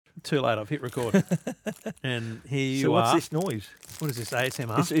Too late. I've hit record. And here you what's are. this noise? What is this,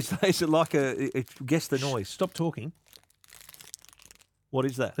 ASMR? Is it like guess the noise? Stop talking. What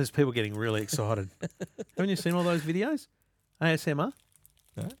is that? There's people getting really excited. Haven't you seen all those videos? ASMR?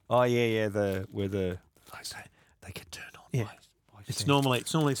 No? Oh yeah. Where they get turned on. Yeah. It's normally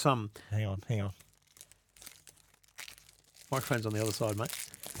some Hang on. microphone's on the other side, mate.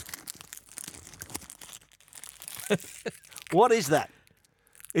 What is that?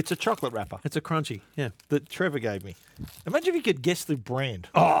 It's a chocolate wrapper It's a crunchy. Yeah. that Trevor gave me. Imagine if you could guess the brand.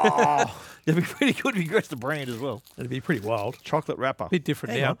 Oh, It'd be pretty good if you guessed the brand as well. that'd be pretty wild. Chocolate wrapper. Bit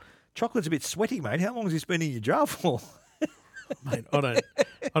different Hang now. on. Chocolate's a bit sweaty, mate. How long has this been in your jar for? Mate, I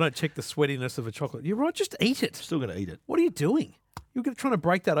don't check the sweatiness of a chocolate. You're right, just eat it. Still going to eat it. What are you doing? You're trying to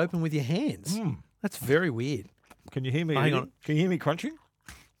break that open with your hands. That's very weird. Can you hear me? Hang on. Can you hear me crunching?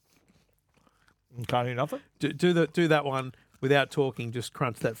 Can't hear nothing. Do that one without talking. Just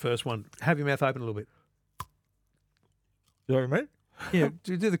crunch that first one. Have your mouth open a little bit. You know what I mean? Yeah,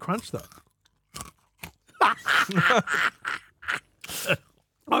 do the crunch though.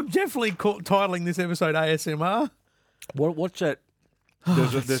 I'm definitely titling this episode ASMR. What's that?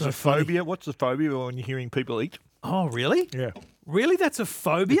 There's a phobia. What's the phobia when you're hearing people eat? Oh, really? Yeah. Really? That's a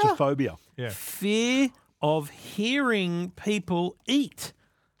phobia? It's a phobia. Yeah. Fear of hearing people eat.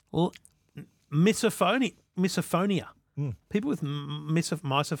 Misophonia. People with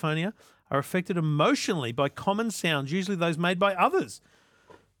misophonia are affected emotionally by common sounds, usually those made by others.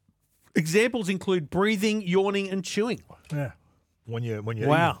 Examples include breathing, yawning, and chewing. Yeah. When you're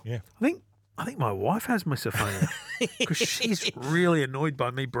Wow. eating. Yeah. I think my wife has misophonia because she's really annoyed by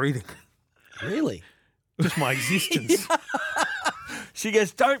me breathing. Really? Just my existence. She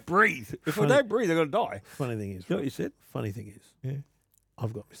goes, don't breathe. If I don't breathe, I'm going to die. Funny thing is, You know what you said? funny thing is, Yeah.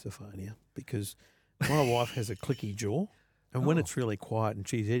 I've got misophonia because my wife has a clicky jaw, and when it's really quiet and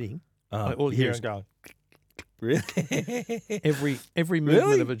she's eating, all you hear is going. Really? every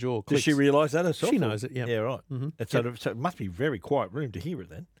movement of her jaw clicks. Does she realise that herself? She knows it, yeah. Yeah, right. Mhm. So it must be very quiet room to hear it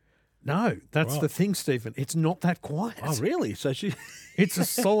then. No, that's Right. the thing, Stephen. It's not that quiet. Oh, really? So she... It's a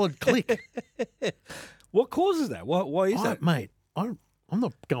solid click. What causes that? Why is that? Mate, I'm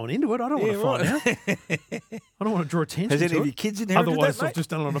not going into it. I don't want to find out. I don't want to draw attention Has any to of it. your kids inherited Otherwise, that, I've mate? just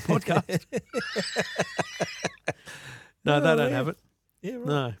done it on a podcast. No, they don't have it. Yeah, right.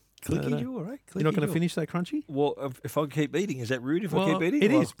 No. Clicky No. jaw, right? You're not Clicky going to jaw. finish that crunchy? Well, if I keep eating, is that rude if I keep eating?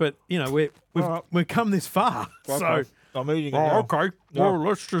 It is, but we've come this far. Okay. So, I'm eating it now. okay. No. Well,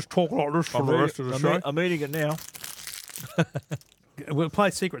 let's just talk like this for the rest of the show. I'm eating it now. We'll play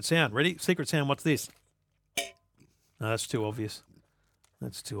secret sound. Ready? Secret sound. What's this? No, that's too obvious.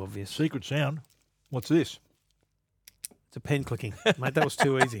 That's too obvious. Secret sound. What's this? It's a pen clicking. Mate, that was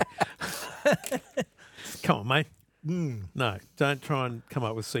too easy. Come on, mate. No, don't try and come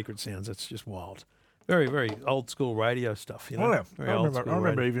up with secret sounds. That's just wild. Very, very old school radio stuff, you know. Oh, yeah. Very I old remember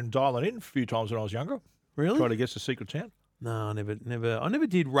radio. even dialing in a few times when I was younger. Really? Trying to guess the secret sound. No, I never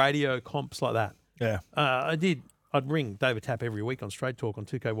did radio comps like that. Yeah. I'd ring David Tapp every week on Straight Talk on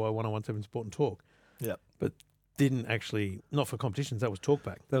 2KY 1017 Sport and Talk. Yeah. But didn't actually, not for competitions, that was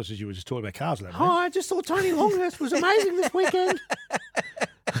talkback. That was as you were just talking about cars. That, I just thought Tony Longhurst was amazing this weekend.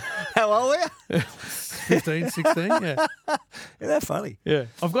 How old are you? 15, 16, yeah. Isn't that funny? Yeah.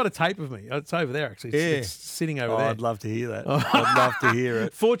 I've got a tape of me. It's over there, actually. It's sitting over there. I'd love to hear that. I'd love to hear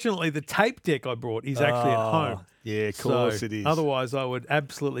it. Fortunately, the tape deck I brought is actually at home. Yeah, of course it is. Otherwise, I would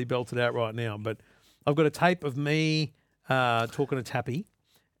absolutely belt it out right now. But I've got a tape of me talking to Tappy,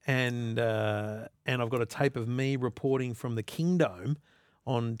 and I've got a tape of me reporting from the Kingdome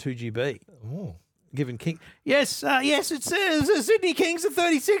on 2GB. Oh. Given King, yes, it says Sydney Kings are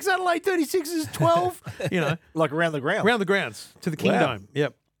 36, Adelaide 36 is 12. You know, Like around the ground. around the grounds to the Kingdome.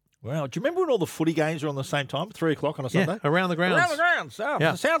 Yep. Wow. Do you remember when all the footy games were on the same time, 3 o'clock on a Sunday? Yeah, around the grounds. Around the grounds.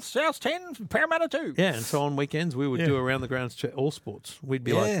 Yeah. South 10, Parramatta 2. Yeah, and so on weekends we would do around the grounds to all sports. We'd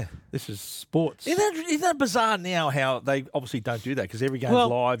be like, this is sports. Isn't that bizarre now how they obviously don't do that because every game's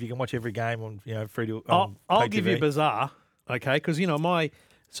live. You can watch every game on free to I'll give you bizarre, okay? Because,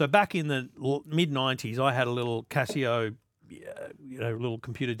 so back in the mid-90s, I had a little Casio, little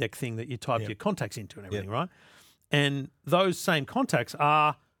computer deck thing that you type your contacts into and everything, right? And those same contacts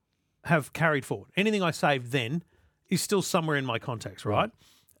have carried forward. Anything I saved then is still somewhere in my contacts, right?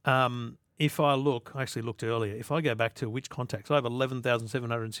 If I look, I actually looked earlier, if I go back to which contacts, I have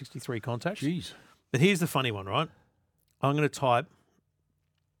 11,763 contacts. Jeez. But here's the funny one, right? I'm going to type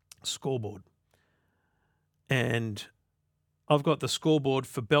scoreboard. And I've got the scoreboard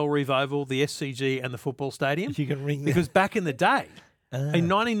for Bellerive Oval, the SCG, and the football stadium. You can ring Because back in the day, in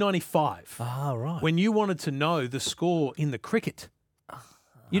 1995, right. when you wanted to know the score in the cricket,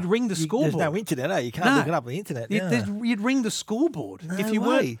 You'd ring the scoreboard. There's no internet, You can't look it up on the internet. You'd ring the scoreboard. No if you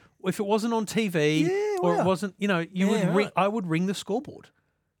way. if it wasn't on TV or it wasn't, you would ring. I would ring the scoreboard.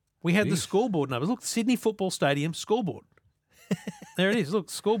 We had the scoreboard numbers. Look, Sydney Football Stadium scoreboard. There it is. Look,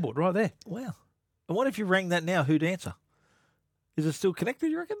 scoreboard right there. Wow. And what if you rang that now? Who'd answer? Is it still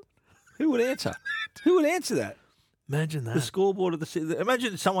connected, you reckon? Who would answer? Who would answer that? Imagine that. The scoreboard of the city.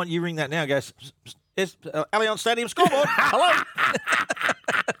 Imagine someone, you ring that now, goes, Allianz Stadium scoreboard. Hello.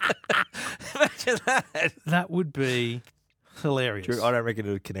 Imagine that. That would be hilarious. True. I don't reckon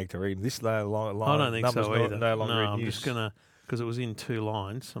it would connect or even this line. I don't think so either. No longer in I'm use. just going to, because it was in 2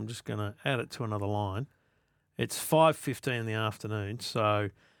 lines, I'm just going to add it to another line. It's 5:15 in the afternoon, so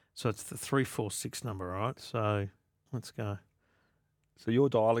it's the 346 number, right? So let's go. So you're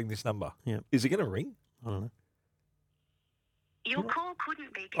dialing this number. Yeah. Is it going to ring? I don't know. Your call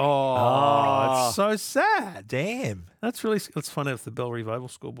couldn't be connected. Oh, it's so sad. Damn. Let's find out if the Bellerive Oval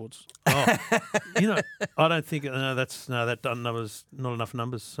scoreboards. Oh, I don't think that number's not enough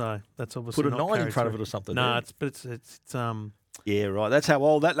numbers. So that's obviously Put a not 9 in carried front through. of it or something. No, it's Yeah, right. That's how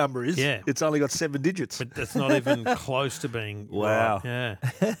old that number is. Yeah. It's only got 7 digits. but it's not even close to being. Wow. Right.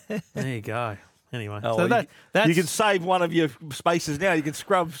 Yeah. There you go. Anyway, Oh, so well, that's you can save one of your spaces now. You can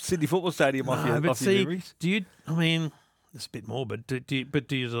scrub Sydney Football Stadium off your memories. Do you? I mean, it's a bit more, but do you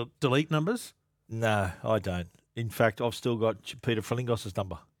delete numbers? No, I don't. In fact, I've still got Peter Flingos's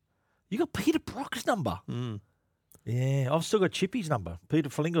number. You got Peter Brock's number. Mm. Yeah, I've still got Chippy's number. Peter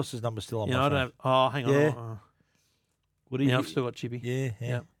Flingos's number still on my phone. I don't have. Oh, hang on. Yeah. What do you? I've still got Chippy.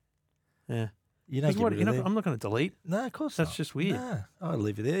 Yeah. You don't What, get rid of them. I'm not going to delete. No, of course That's not. just weird. No, I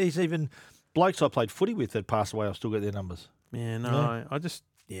leave it there. He's even blokes I played footy with that passed away. I've still got their numbers. Yeah, no, Yeah. I just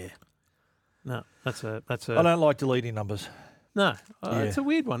no. That's a. I don't like deleting numbers. No, it's a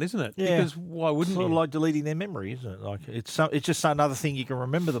weird one, isn't it? Yeah. Because why wouldn't Sort you? of like deleting their memory, isn't it? Like it's just another thing you can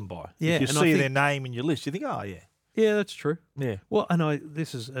remember them by. Yeah, if you and I see think- their name in your list, you think, oh yeah, Yeah, that's true. yeah. Well, I know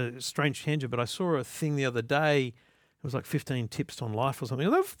this is a strange tangent, but I saw a thing the other day. It was like 15 tips on life or something.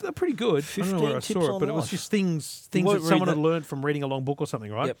 They're pretty good. I don't know where 15 I tips saw it, on but it was life. just things won't that read someone that. had learned from reading a long book or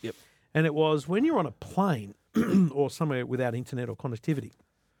something, right? Yep. And it was when you're on a plane or somewhere without internet or connectivity,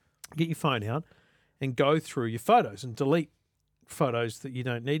 get your phone out and go through your photos and delete photos that you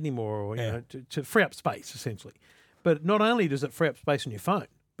don't need anymore, or you know, to free up space essentially. But not only does it free up space on your phone,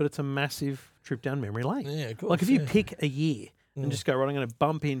 but it's a massive trip down memory lane. Yeah, of course, Like if you yeah. pick a year and just go, right, I'm going to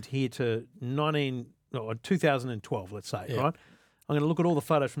bump into here to 2012, let's say, right? I'm going to look at all the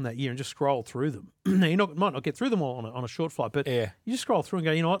photos from that year and just scroll through them. Now, you might not get through them all on a short flight, but you just scroll through and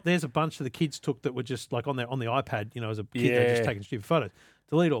go, you know what? There's a bunch of the kids took that were just like on the iPad, as a kid, they're just taking stupid photos.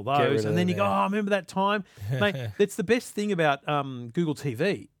 Delete all rid those, of and then them, you go, oh, remember that time? Mate, that's the best thing about Google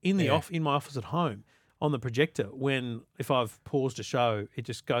TV in my office at home on the projector. When if I've paused a show, it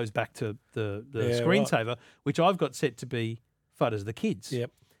just goes back to the screensaver, which I've got set to be photos of the kids.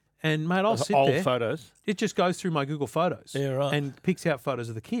 Yep. And mate, I'll sit old there. photos. It just goes through my Google Photos right. and picks out photos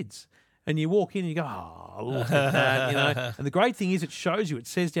of the kids. And you walk in and you go, oh, look at that, And the great thing is it shows you, it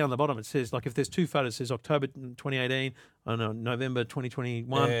says down the bottom, it says, like if there's 2 photos, it says October 2018, November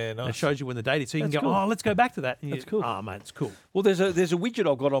 2021. Yeah, And it nice. shows you when the date is. So you That's can go, cool. oh, let's go back to that. And That's cool. Oh, mate, it's cool. Well, there's a widget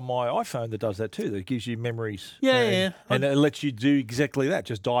I've got on my iPhone that does that too. That gives you memories. Yeah. And it lets you do exactly that.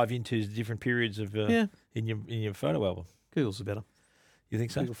 Just dive into different periods of Yeah. in your photo album. Google's better. You think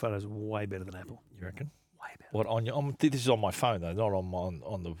so? Google Photos are way better than Apple. You reckon? Way better. What on your? This is on my phone though, not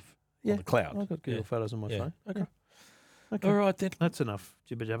on the cloud. I've got Google Photos on my phone. Okay. Okay. All right then. That's enough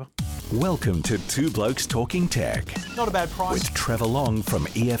jibber jabber. Welcome to Two Blokes Talking Tech Not a bad price. with Trevor Long from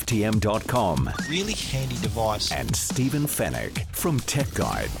EFTM.com Really handy device. and Stephen Fennick from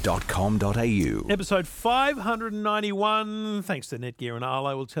techguide.com.au. Episode 591. Thanks to Netgear and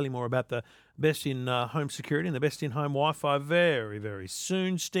Arlo. We'll tell you more about the best in home security and the best in home Wi-Fi very, very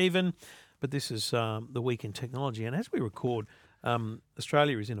soon, Stephen. But this is the week in technology. And as we record,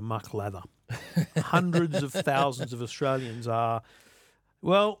 Australia is in a muck lather. Hundreds of thousands of Australians are,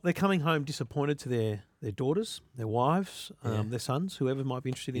 well, they're coming home disappointed to their daughters, their wives, their sons, whoever might be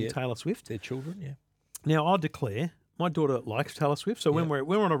interested in Taylor Swift. Their children, yeah. Now, I'll declare, my daughter likes Taylor Swift, so when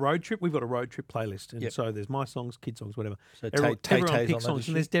we're on a road trip, we've got a road trip playlist, and so there's my songs, kids' songs, whatever. So Everyone Tay Tay's picks on that, songs, does and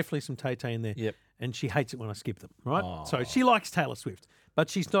she? there's definitely some Tay Tay in there. Yep. And she hates it when I skip them, right? So she likes Taylor Swift, but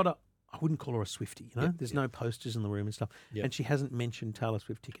she's not I wouldn't call her a Swiftie, There's no posters in the room and stuff, and she hasn't mentioned Taylor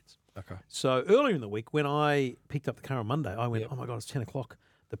Swift tickets. Okay. So earlier in the week, when I picked up the car on Monday, I went, oh my God, it's 10 o'clock.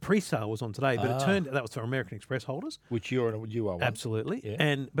 the pre-sale was on today, but it turned that was for American Express holders. Which you are one. Absolutely.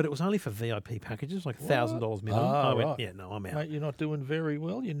 Yeah. But it was only for VIP packages, like $1,000 minimum. I went, yeah, no, I'm out. Mate, you're not doing very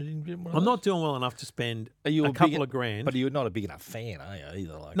well. You didn't get one of I'm those? not doing well enough to spend Are you a couple of grand. But you're not a big enough fan, are you,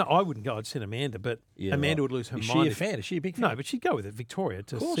 either? Like, No, I wouldn't go. I'd send Amanda, but Amanda would lose her Is mind. she a fan? Is she a big fan? No, but she'd go with it, Victoria,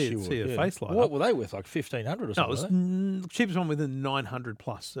 to Of course see she would, her face light What up. were they worth? Like 1,500 or No, it something? was cheapest one within 900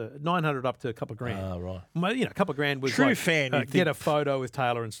 plus, 900 up to a couple of grand. Oh, right. Well, a couple of grand was True like, fan, you'd get think- a photo with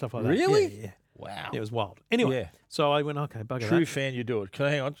Taylor and stuff like that. Really? Yeah. Wow. It was wild. Anyway, so I went, okay, bugger True that. fan, you do it.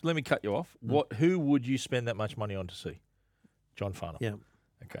 Hang on, let me cut you off. Who would you spend that much money on to see? John Farnham. Yeah.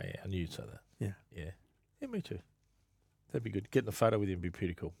 Okay, yeah, I knew you'd say that. Yeah. Yeah. Yeah, me too. That'd be good. Getting a photo with him would be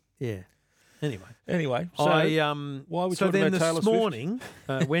pretty cool. Yeah. Anyway, so why are we so talking then about Taylor this Swift? morning,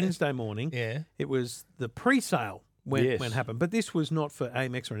 Wednesday morning, it was the pre-sale when it happened. But this was not for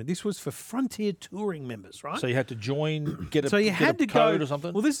AMX or anything. This was for Frontier Touring members, right? So you had to join, get a So you get had a to code go or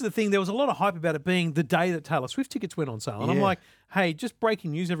something? Well, this is the thing. There was a lot of hype about it being the day that Taylor Swift tickets went on sale, and I'm Yeah. like, "Hey, just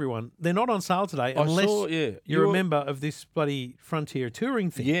breaking news, everyone! They're not on sale today I unless saw, you're a member of this bloody Frontier Touring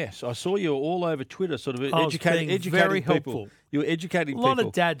thing." Yes, I saw you all over Twitter, sort of I was educating being very people. helpful. You were educating A people. lot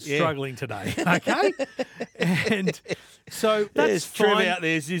of dads struggling today. Okay, and so that's There's fine. Trev out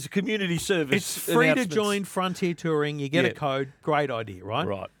there. There's a community service. It's free to announcements. join Frontier Touring. You get a Yeah. code. Great idea, right?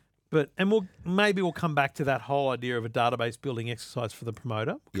 Right. But we'll come back to that whole idea of a database building exercise for the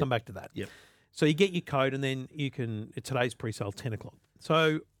promoter. We'll come back to that. Yep. So you get your code, and then you can. Today's pre-sale 10:00.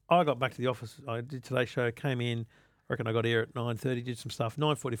 So I got back to the office. I did today's show. Came in. I reckon I got here at 9:30. Did some stuff.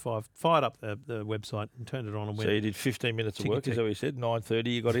 9:45. Fired up the website and turned it on and went. So you did 15 minutes of work. Is that what you said?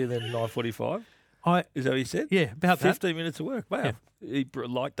 9:30. You got here, then 9:45. Is that what you said? Yeah, about that. 15 minutes of work. Wow.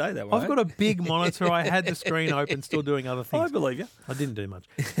 Light day that way. I've got a big monitor. I had the screen open, still doing other things. I believe you. I didn't do much.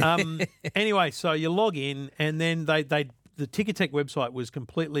 Anyway, so you log in, and then the Ticketek website was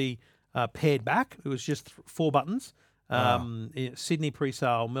completely pared back. It was just 4 buttons. Sydney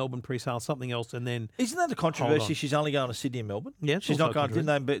pre-sale, Melbourne pre-sale, something else, and then Isn't that the controversy? She's only going to Sydney and Melbourne. Yeah, it's she's also not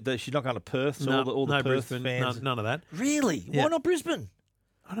going. She's not going to Perth. So all the no Perth Brisbane, fans. none of that. Really? Yeah. Why not Brisbane?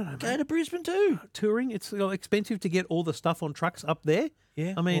 I don't know. Go to Brisbane too. Touring, it's expensive to get all the stuff on trucks up there.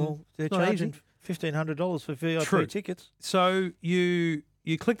 Yeah. I mean, well, they're it's not charging easy. $1,500 for VIP True. tickets. So you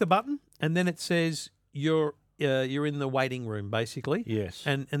click the button, and then it says you're in the waiting room, basically. Yes.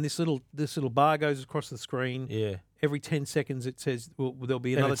 And this little bar goes across the screen. Yeah. Every 10 seconds, it says there'll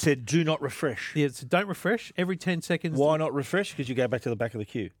be And another. it said, "Do not refresh." Yeah, so don't refresh. Every 10 seconds. Why not refresh? Because you go back to the back of the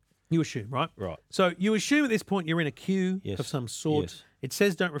queue. You assume, right? Right. So you assume at this point you're in a queue Yes. of some sort. Yes. It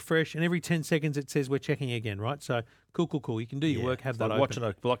says don't refresh, and every 10 seconds it says we're checking again, right? So cool. You can do your work, have It's that like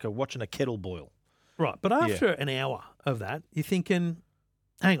open. watching a kettle boil. Right, but after an hour of that, you're thinking,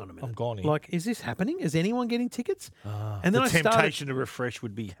 hang on a minute. I'm gone here. Like, is this happening? Is anyone getting tickets? And then the I started- temptation to refresh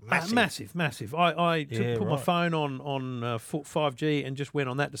would be massive. Massive. I put my right. phone on 5G and just went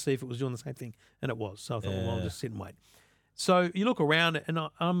on that to see if it was doing the same thing, and it was. So I thought, well, I'll just sit and wait. So you look around, and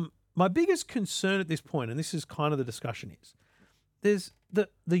my biggest concern at this point, and this is kind of the discussion, is there's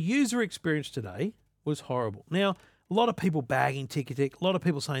the user experience today was horrible. Now, a lot of people bagging Ticketek, a lot of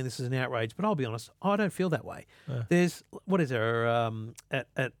people saying this is an outrage, but I'll be honest, I don't feel that way. There's what is there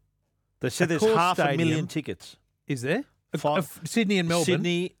at They said there's Court 500,000 Stadium. tickets. is there Five- Sydney and Melbourne?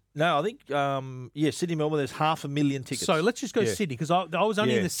 Sydney. No, I think Sydney, Melbourne. There's 500,000 tickets. So let's just go Yeah. Sydney because I was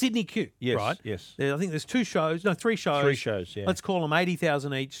only in Yeah. the Sydney queue, Yes, right? yes. I think there's 3 shows. 3 shows. Yeah. Let's call them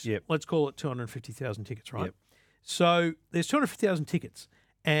 80,000 each. Yep. Let's call it 250,000 tickets, right? Yep. So there's 250,000 tickets,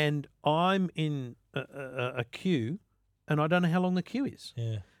 and I'm in a queue, and I don't know how long the queue is.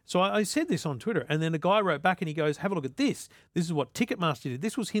 Yeah. So I said this on Twitter, and then a guy wrote back and he goes, have a look at this. This is what Ticketmaster did.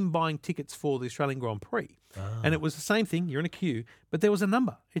 This was him buying tickets for the Australian Grand Prix. And it was the same thing. You're in a queue, but there was a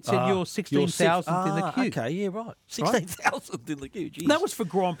number. It said you're 16,000th in the queue. Okay, yeah, right. 16,000 in the queue. Jeez. That was for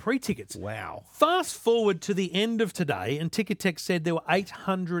Grand Prix tickets. wow. Fast forward to the end of today, and Ticketek said there were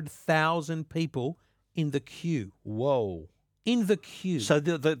 800,000 people in the queue. Whoa. In the queue. So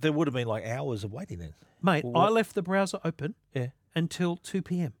there would have been like hours of waiting then. Mate, Well, I left the browser open until 2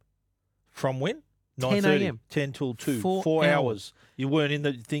 p.m. From when? 10 9:30. a.m. 10 till 2. 4 hours. You weren't in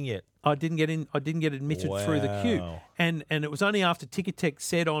the thing yet. I didn't get in. I didn't get admitted through the queue, Wow. and it was only after Ticketek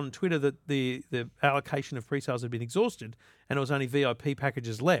said on Twitter that the allocation of pre-sales had been exhausted, and it was only VIP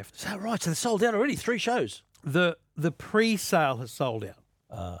packages left. Is that right? So they're sold out already. 3 shows. The pre-sale has sold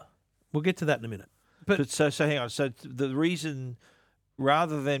out. We'll get to that in a minute. But so hang on. So the reason,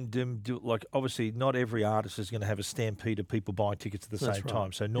 rather than do like obviously not every artist is going to have a stampede of people buying tickets at the That's same right.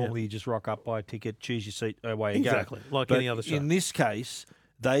 time. So normally you just rock up, buy a ticket, choose your seat, away you Exactly, go. like But any other show. in this case,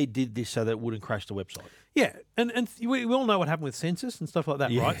 they did this so that it wouldn't crash the website. Yeah, and we all know what happened with census and stuff like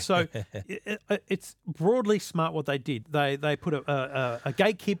that, Yeah. right? So it's broadly smart what they did. They put a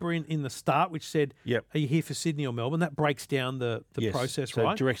gatekeeper in the start, which said, Yep. "Are you here for Sydney or Melbourne?" That breaks down the Yes. process, So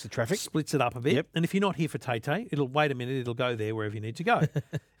right? it directs the traffic. Splits it up a bit. Yep. And if you're not here for Tay Tay, it'll wait a minute. It'll go there wherever you need to go.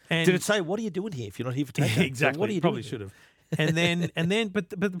 And Did it say, what are you doing here if you're not here for Tay Tay? exactly. So what are you Probably doing? should have. And then, but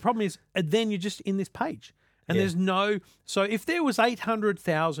the problem is, then you're just in this page. And Yeah. there's no, so if there was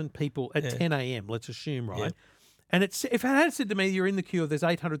 800,000 people at 10 a.m., let's assume, right? Yeah. And if it had said to me, you're in the queue, there's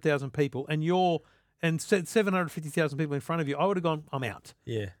 800,000 people, and said 750,000 people in front of you, I would have gone, I'm out.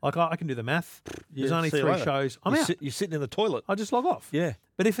 Yeah. Like, I can do the math. There's Yeah, only see you 3 later. shows. I'm out. You're sitting in the toilet. I just log off. Yeah.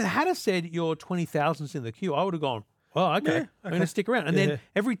 But if it had have said you're 20,000's in the queue, I would have gone, oh, okay, Yeah, I'm going to stick around. And Yeah. then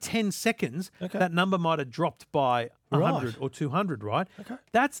every 10 seconds, Okay. that number might have dropped by 100 Right. or 200, right? Okay.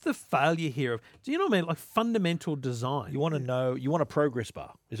 That's the failure here of, do you know what I mean? Like fundamental design. You want to know, you want a progress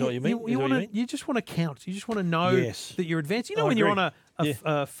bar. Is that what you mean? Is that what wanna, you just want to count. You just want to know Yes. that you're advancing. You know I when you're on agree.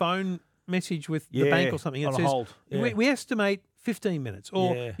 a phone message with the bank or something, on it a says, hold. Yeah. we estimate 15 minutes,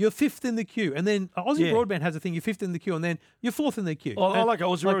 or Yeah. you're 5th in the queue. And then Aussie Yeah. Broadband has a thing, you're 5th in the queue, and then you're 4th in the queue. I And, like it. I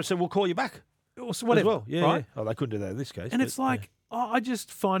was said, we'll call you back. or so whatever, As well. Yeah, right? yeah. Oh, they couldn't do that in this case. And but, it's like, I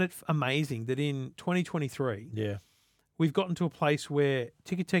just find it amazing that in 2023, yeah. we've gotten to a place where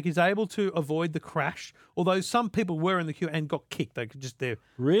Ticketek is able to avoid the crash, although some people were in the queue and got kicked. They could just, their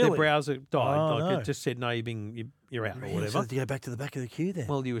Really? browser died. Oh, like no. it just said, no, you're out or So whatever. to go back to the back of the queue then.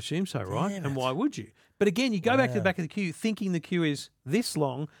 Well, you assume so, right? Damn And it. why would you? But again, you go back to the Wow. back of the queue thinking the queue is this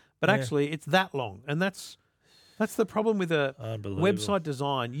long, but Yeah. actually it's that long. And that's the problem with a Unbelievable. website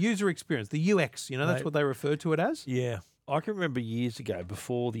design, user experience, the UX, that's Mate. what they refer to it as. Yeah. I can remember years ago,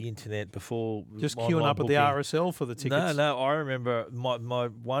 before the internet, before Just online queuing up at the booking. RSL for the tickets. No, I remember my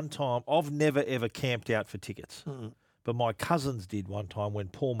one time. I've never ever camped out for tickets, but my cousins did one time when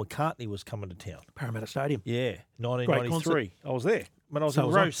Paul McCartney was coming to town. Parramatta Stadium. Yeah, 1993. I was there when I was So in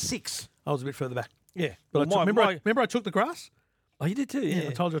was row I. 6. I was a bit further back. Yeah, But well, remember I took the grass? Oh, you did too. Yeah,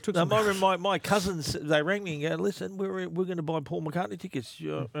 I told you I took no, some. my cousins, they rang me and go, listen, we're going to buy Paul McCartney tickets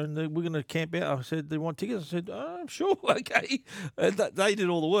and we're going to camp out. I said, they want tickets? I said, oh, sure, okay. And they did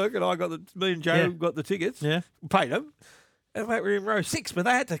all the work and me and Joe Yeah. got the tickets, Yeah. paid them. And mate, we're in row 6, but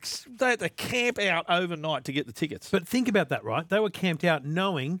they had to camp out overnight to get the tickets. But think about that, right? They were camped out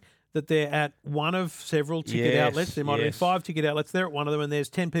knowing that they're at one of several ticket Yes, outlets. There might have been yes. 5 ticket outlets. They're at one of them, and there's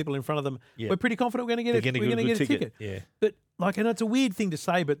 10 people in front of them. Yeah. We're pretty confident we're going to get They're it. We're going to get a ticket. Yeah. But and it's a weird thing to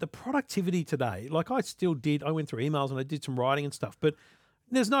say, but the productivity today, I went through emails and I did some writing and stuff, but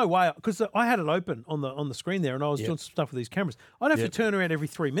there's no way, because I had it open on the screen there and I was doing some stuff with these cameras. I'd have to turn around every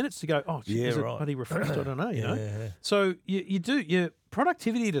 3 minutes to go, oh, Yeah, is it right. bloody refreshed? I don't know, you know. Yeah. So your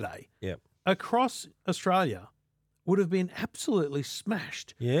productivity today Yep. across Australia would have been absolutely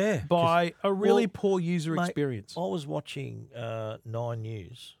smashed Yeah. by a really well, poor user mate, experience. I was watching 9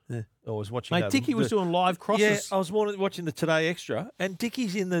 News. Yeah. I was watching. Mate, Dickie was doing live crosses. Yeah, I was watching the Today Extra, and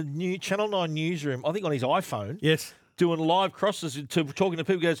Dickie's in the new Channel 9 newsroom, I think on his iPhone, Yes. doing live crosses to talking to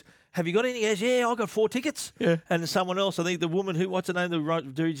people. He goes, have you got any? He goes, yeah, I got 4 tickets. Yeah. And someone else, I think the woman who, what's her name, who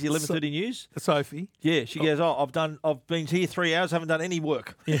does the 11:30 news. Sophie. Yeah, she goes, I've been here 3 hours, haven't done any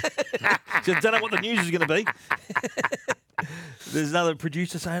work. Yeah. She said, don't know what the news is going to be. There's another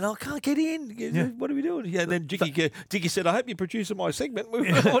producer saying, I can't get in. Yeah. What are we doing? Yeah, and then Dickie said, I hope you're producing my segment. What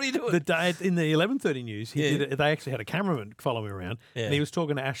are you doing? The day in the 11:30 news, Yeah. they actually had a cameraman follow me around, Yeah. and he was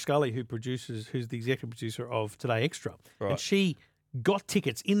talking to Ash Scully, who's the executive producer of Today Extra, Right. and she got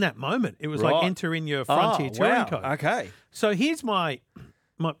tickets in that moment. It was Right. like enter in your Frontier touring wow. code. Okay. So here's my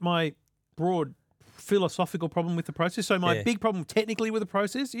broad philosophical problem with the process. So my Yeah. big problem technically with the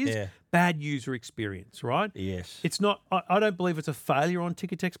process is Yeah. bad user experience, right? Yes. It's not. I don't believe it's a failure on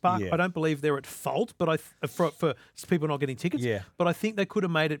Ticketek's part. Yeah. I don't believe they're at fault, but for people not getting tickets. Yeah. But I think they could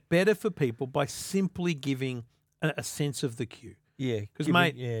have made it better for people by simply giving a sense of the queue. Yeah. 'Cause, Give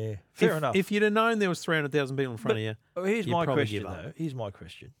mate, it- yeah. Fair if, enough. If you'd have known there was 300,000 people in front of you, Here's you'd my probably question, give up. though. Here's my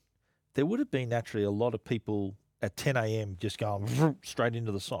question. There would have been naturally a lot of people at 10 a.m. just going vroom, straight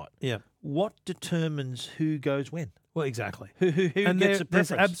into the site. yeah. What determines who goes when? Well, exactly. Who And gets there's a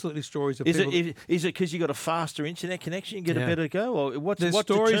preference? absolutely stories of Is people. it because you got a faster internet connection, you get Yeah. a better go, or what There's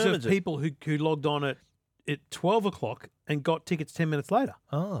stories of determines it? people who logged on at 12 o'clock and got tickets 10 minutes later.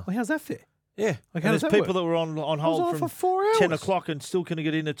 Oh, Well, how's that fair? yeah. Like, And how there's does that people work? that were on I was hold on from for 4 hours. 10 o'clock and still couldn't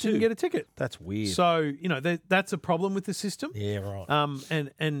get in at 2. Didn't get a ticket. That's weird. So that's a problem with the system. yeah, right.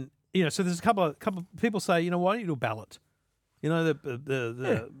 And so there's a couple of people say, why don't you do a ballot?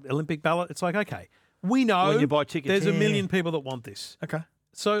 The Olympic ballot. It's like, okay, we know When you buy tickets, there's a yeah. million people that want this. Okay.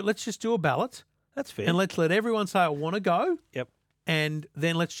 So let's just do a ballot That's fair. and let's let everyone say, I want to go. Yep. and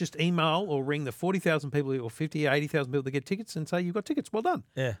then let's just email or ring the 40,000 people or 50, 80,000 people that get tickets and say you've got tickets. Well done.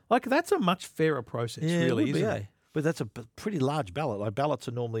 Yeah. Like that's a much fairer process, Yeah, really, it would be, isn't eh? it? But that's a pretty large ballot. Like ballots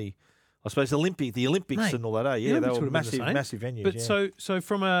are normally, I suppose, the Olympics Mate, and all that. Yeah, Olympics they would were have been the same. massive venues. But yeah. so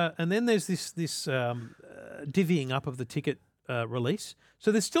from and then there's this divvying up of the ticket release.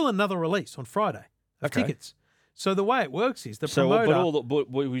 So there's still another release on Friday of Okay. tickets. So the way it works is the So, promoter. but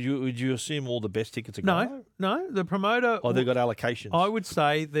would you assume all the best tickets are gone? No, the promoter. Oh, they've got allocations. I would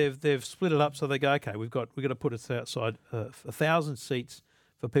say they've split it up so they go, okay, we've got to put aside 1,000 seats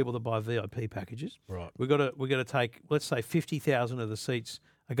for people that buy VIP packages. Right. We're to take, let's say 50,000 of the seats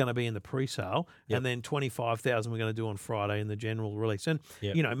are going to be in the pre-sale, Yep. and then 25,000 we're going to do on Friday in the general release. And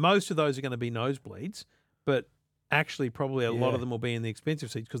Yep. most of those are going to be nosebleeds, but actually probably a lot Yeah. of them will be in the expensive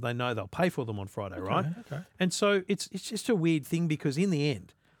seats because they know they'll pay for them on Friday, right? Okay. And so it's just a weird thing because in the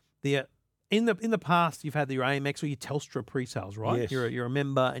end, in the past you've had your AMX or your Telstra pre-sales, right? Yes. You're a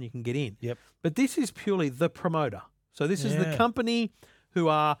member and you can get in. Yep. But this is purely the promoter. So this is the Yeah. company who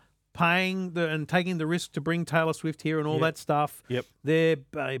are paying and taking the risk to bring Taylor Swift here and all Yep. that stuff. Yep. They're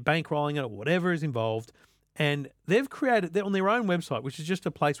bankrolling it or whatever is involved. And they've created, they're on their own website, which is just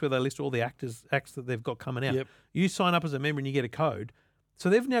a place where they list all the acts that they've got coming out. Yep. You sign up as a member and you get a code. So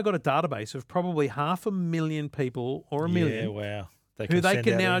they've now got a database of probably 500,000 people or a million Yeah, wow. who they send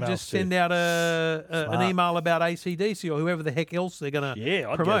can out now emails just to. send out an Smart. email about ACDC or whoever the heck else they're going to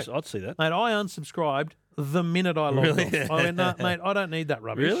Yeah, promote. I'd see that. Mate, I unsubscribed the minute I logged Really? off. I went, no, mate, I don't need that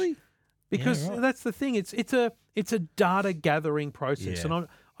rubbish. Really? Because Yeah, right. that's the thing. It's a data gathering process, Yeah. and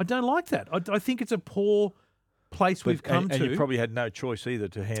I don't like that. I think it's a poor place we've come and to. you probably had no choice either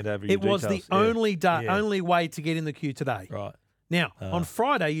to hand over your It was the details. Yeah. only way to get in the queue today. Right. Now, on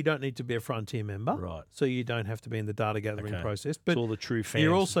Friday, you don't need to be a Frontier member, Right. so you don't have to be in the data gathering Okay. process. It's But all the true fans.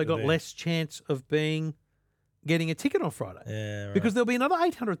 you also are got there. less chance of getting a ticket on Friday. Yeah, right. Because there'll be another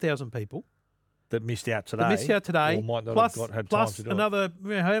 800,000 people that missed out today. that missed out today, Or might not plus, have had time plus to do another,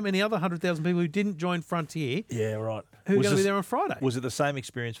 how many other 100,000 people who didn't join Frontier it. Yeah, right. who are Was going to be this- there on Friday. Was it the same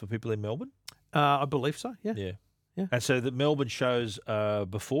experience for people in Melbourne? I believe so, yeah. Yeah. Yeah. And so the Melbourne shows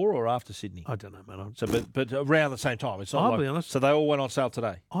before or after Sydney? I don't know, man. So, but around the same time. It's not I'll like, be honest. So they all went on sale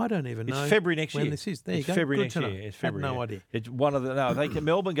today. I don't even know It's February next when year. this is. There It's you go. February Good next to know. year. It's Had February. no yeah. idea. It's one of the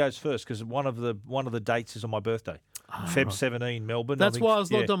Melbourne goes first because one of the dates is on my birthday. Feb 17, Melbourne. That's think, why I was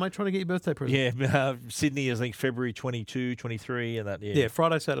yeah. logged on, mate, trying to get your birthday present. Yeah, Sydney is I think February 22, 23, and that. Yeah,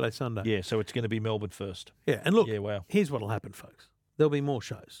 Friday, Saturday, Sunday. Yeah, so it's going to be Melbourne first. Yeah, and look, Yeah, wow. here's what'll happen, folks. There'll be more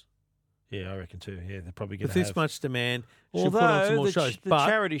shows. Yeah, I reckon too. Yeah, they're probably going With to this have. much demand, should put on some more shows. the But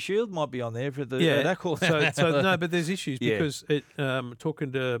Charity Shield might be on there for the yeah, that call. so no, but there's issues Yeah. because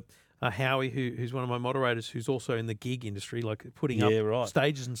talking to Howie, who's one of my moderators, who's also in the gig industry, like putting Yeah, up right.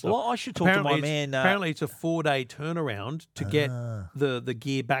 stages and stuff. Well, I should talk to my man. Apparently, it's a 4-day turnaround to get the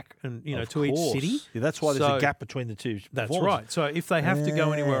gear back and of to each course. city. Yeah, that's why there's So a gap between the two. That's performances. right. So if they have to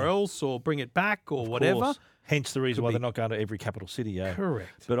go anywhere Yeah. else or bring it back or Of whatever, course. Hence the reason Could why be- they're not going to every capital city. Yeah,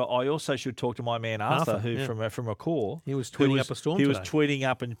 correct. But I also should talk to my man Arthur, Arthur, who yeah. from a core. He was who tweeting up a storm He was today. tweeting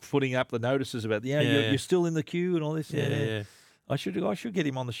up and putting up the notices about Yeah. you're still in the queue and all this. Yeah. I should get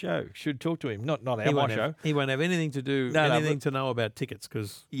him on the show. Should talk to him. Not He our won't, my have, show. he won't have anything to do, No, anything but- to know about tickets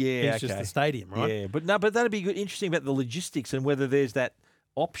because Yeah, he's just okay. the stadium, right? Yeah, but that'd be good, interesting about the logistics and whether there's that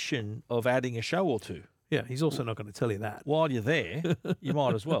option of adding a show or two. Yeah, he's also not going to tell you that. While you're there, you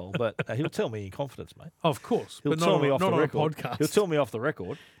might as well. But he'll tell me in confidence, mate. Of course, He'll but tell not, me on, off not the on record. a podcast. He'll tell me off the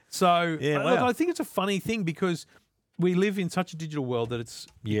record. So, Yeah, look, wow. I think it's a funny thing because we live in such a digital world that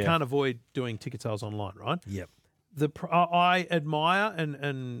you Yeah. can't avoid doing ticket sales online, right? Yep. I admire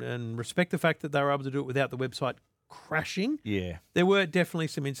and respect the fact that they were able to do it without the website crashing. Yeah. There were definitely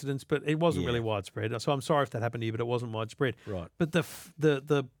some incidents, but it wasn't Yeah. really widespread. So I'm sorry if that happened to you, but it wasn't widespread. Right. But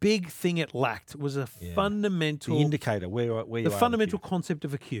the big thing it lacked was a Yeah. fundamental The indicator where you are. the in the fundamental queue. concept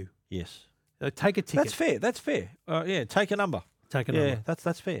of a queue. Yes. Take a ticket. That's fair. That's fair. Yeah. Take a number. Take a Yeah. number.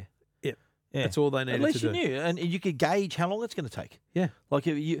 That's fair. Yeah. Yeah. That's all they needed At least to you do. knew, and you could gauge how long it's going to take. Yeah. Like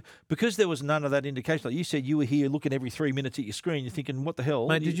because there was none of that indication. Like you said, you were here looking every 3 minutes at your screen. You're thinking, what the hell?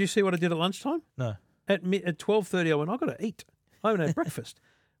 Mate, did you see what I did at lunchtime? No. At 12:30, I went, I've got to eat. I haven't had breakfast.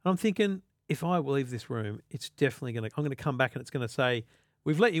 And I'm thinking, if I leave this room, it's definitely I'm going to come back and it's going to say,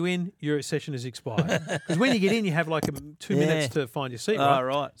 we've let you in, your session has expired. Because when you get in, you have like 2 minutes to find your seat, right? Oh,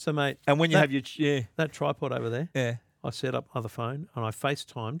 right. So, mate. And when you that- have your that tripod over there, yeah. I set up other phone and I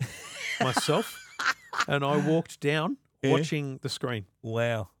FaceTimed myself and I walked down Yeah. watching the screen.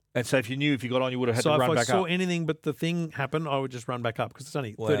 Wow. And so if you got on, you would have had So to if run I back saw up. anything but the thing happen, I would just run back up because it's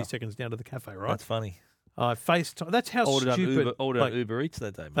only 30 seconds down to the cafe, right? That's funny. I FaceTime. That's how Ordered on stupid. Uber, like, Uber Eats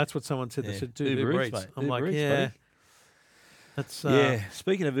that day, mate. That's what someone said. They Yeah. said, do Uber Uber Eats, Eats. mate. I'm Uber like, Eats, yeah. buddy. That's Yeah.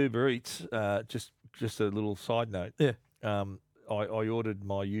 Speaking of Uber Eats, just a little side note. Yeah. I ordered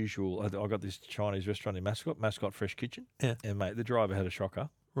my usual. I got this Chinese restaurant in Mascot Fresh Kitchen. Yeah. And mate, the driver had a shocker.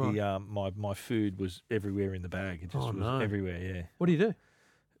 Right. My food was everywhere in the bag. It just was everywhere. Yeah. What do you do?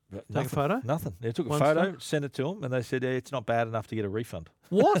 But Take a photo? Nothing. They took a One photo, star? sent it to them, and they said it's not bad enough to get a refund.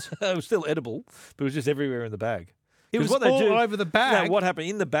 What? It was still edible, but it was just everywhere in the bag. It 'Cause was what they all do- over the bag. No, what happened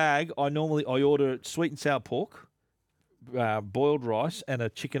in the bag? I order sweet and sour pork, boiled rice, and a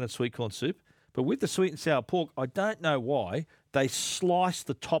chicken and sweet corn soup. But with the sweet and sour pork, I don't know why they sliced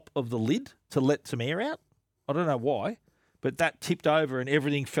the top of the lid to let some air out. I don't know why, but that tipped over and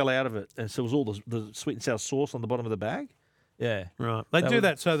everything fell out of it, and so it was all the sweet and sour sauce on the bottom of the bag. Yeah, Right. They That do was-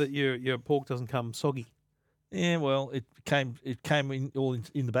 that so that your pork doesn't come soggy. yeah. Well, it came in all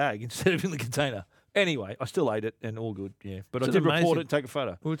in the bag instead of in the container. Anyway, I still ate it and all good. Yeah, but I It's did report amazing. it and take a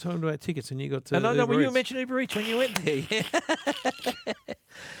photo. We were talking about tickets and you got to. No, Uber but you Eats. mentioned Uber Eats when you went there.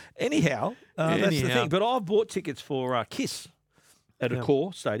 Anyhow, that's the Anyhow. thing. But I've bought tickets for Kiss at Yeah.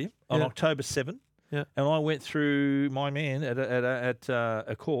 Accor Stadium on Yeah. October 7. Yeah. And I went through my man at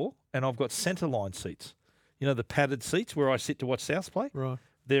Accor, and I've got centre line seats. You know, the padded seats where I sit to watch South play? Right,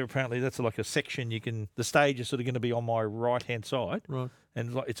 There, apparently, that's like a section the stage is sort of going to be on my right-hand side, right.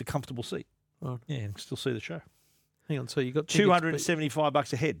 and it's a comfortable seat. Right. Yeah, and still see the show. Hang on. So you got tickets, but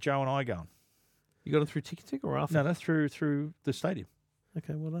 $275 a head, Joe and I going. You got them through Ticketek or after? No, through the stadium.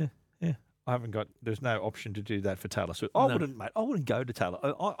 Okay, well done. Yeah. I haven't got. There's no option to do that for Taylor Swift. I No. wouldn't, mate. I wouldn't go to Taylor.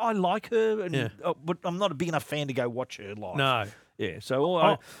 I like her, Yeah. but I'm not a big enough fan to go watch her live. No. Yeah.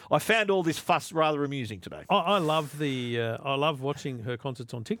 So I found all this fuss rather amusing today. I love I love watching her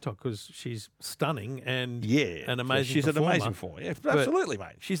concerts on TikTok because she's stunning and an amazing. She's performer. an amazing performer. Yeah, absolutely,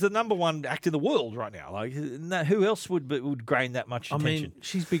 mate. She's the number one act in the world right now. Like, who else would gain that much I attention? mean,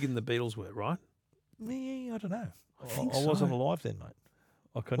 she's bigger than the Beatles were, right? I don't know. I think wasn't so. alive then, mate.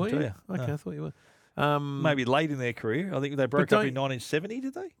 I couldn't Were tell you? you. Okay, No. I thought you were. Maybe late in their career. I think they broke up don't- in 1970,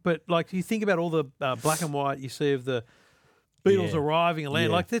 did they? But like, you think about all the black and white you see of the Beatles Yeah. arriving and land,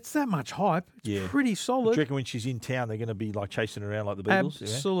 Yeah. like that's that much hype. It's Yeah. pretty Do solid. you reckon when she's in town, they're going to be like chasing around like the Beatles? Yeah?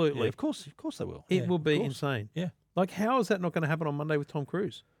 Absolutely. Yeah, of course they will. It Yeah, will of be course. insane. Yeah. Like, how is that not going to happen on Monday with Tom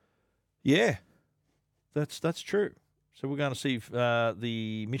Cruise? Yeah, that's true. So we're going to see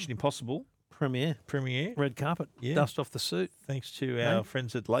the Mission Impossible Premiere, premiere. red carpet, Yeah. dust off the suit. Thanks to our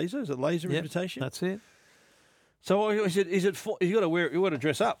friends at Laser. Is it Laser Yep, Invitation? That's it. So is it? You got to wear. You got to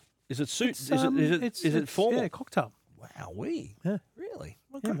dress up. Is it suit? Is it formal? Yeah, cocktail. Wow, we. Yeah. Really?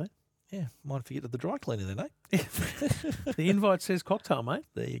 Yeah, Okay. mate. Yeah, might forget at the dry cleaner then, eh? The invite says cocktail, mate.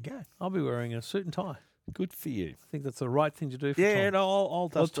 There you go. I'll be wearing a suit and tie. Good for you. I think that's the right thing to do for Yeah, Tom. no, I'll Well,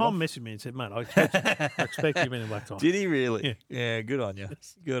 dust it Tom off. messaged me and said, mate, I expect you in a black tie. Did he really? Yeah. Yeah, good on you.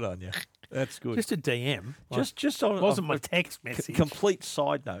 Good on you. That's good. Just a DM. Just on wasn't my a text message. complete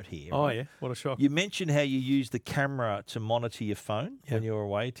side note here. Oh, right? yeah. What a shock. You mentioned how you use the camera to monitor your phone when you're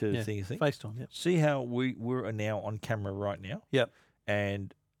away to yeah. things. FaceTime, yeah. See how we're now on camera right now? Yep.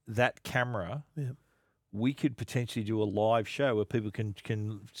 And that camera, Yep. we could potentially do a live show where people can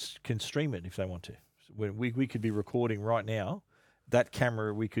stream it if they want to. So when we could be recording right now. That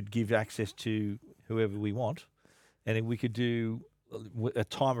camera we could give access to whoever we want, and if we could do a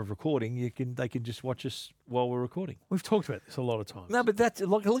time of recording, they can just watch us while we're recording. We've talked about this a lot of times. No, but that's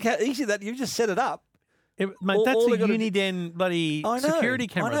look how easy that you just set it up. Mate, all- that's all a they gotta do- Uniden bloody I know, security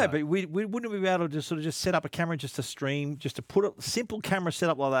camera. I know, though. but we wouldn't be able to just sort of just set up a camera just to stream, just to put a simple camera set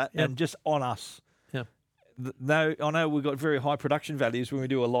up like that Yep. and just on us. Yep. No, I know we've got very high production values when we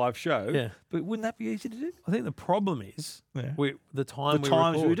do a live show. Yeah. But wouldn't that be easy to do? I think the problem is Yeah. the time The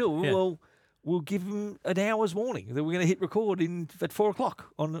times we record. do. Yeah. Well, we'll give them an hour's warning that we're going to hit record at 4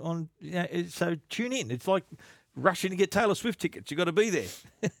 o'clock on. So tune in. It's like rushing to get Taylor Swift tickets. You got to be there.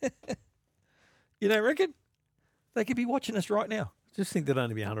 You don't reckon? They could be watching us right now. Just think there'd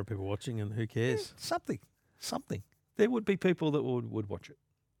only be 100 people watching, and who cares? Something. There would be people that would watch it.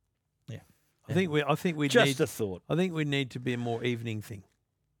 Yeah. I think we Just need. a thought. I think we need to be a more evening thing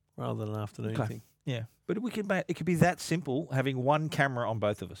rather than an afternoon Okay. thing. Yeah. But it could be that simple, having one camera on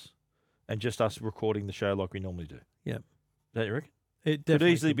both of us and just us recording the show like we normally do. Yep. Don't you reckon? It Could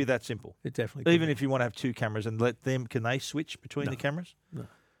definitely easily could be that simple. It definitely could Even be. if you want to have two cameras and let them, can they switch between No. the cameras? No.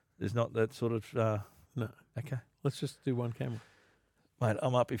 There's not that sort of. No. Okay. Let's just do one camera. Mate,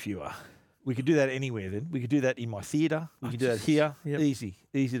 I'm up if you are. We could do that anywhere then. We could do that in my theatre. We could do that here. Yep. Easy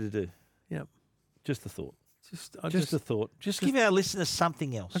to do. Yep. Just a thought. I Just a thought. Just give our listeners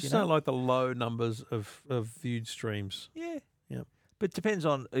something else. I just you know? don't like the low numbers of viewed streams. Yeah. Yep. But it depends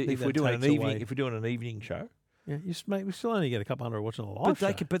on if that we're doing an takes evening. away. If we're doing an evening show, Yeah, we still only get a couple hundred watching a live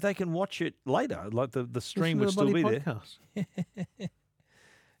show. But they can watch it later. Like the stream would Listen to still the be bloody there. podcast.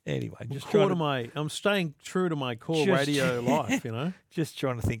 Anyway, just Core trying to I'm staying true to my core Just- radio life, you know. just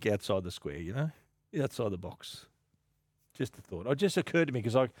trying to think outside the square, you know, outside the box. Just a thought. It just occurred to me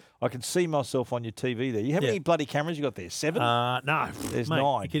because I can see myself on your TV there. You have Yeah. any bloody cameras you got there? 7? No, There's mate,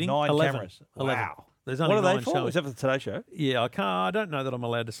 9. you kidding? 9 11. cameras. 11. Wow. There's only What are they 9 for? showing. Is that for the Today Show? Yeah, I don't know that I'm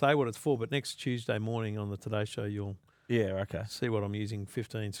allowed to say what it's for, but next Tuesday morning on the Today Show, you'll Yeah, okay. see what I'm using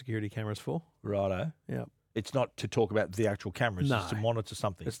 15 security cameras for. Righto. Yeah, It's not to talk about the actual cameras. No. It's to monitor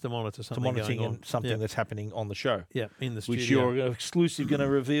something. it's to monitor to something monitoring going on. and something Yeah. that's happening on the show, Yeah, in the which studio. you're exclusive going to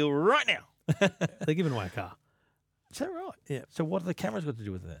reveal right now. They're giving away a car. Is that right? Yeah. So what have the cameras got to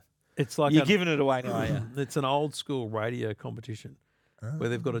do with it? It's like You're giving it away now, are you? It's an old school radio competition where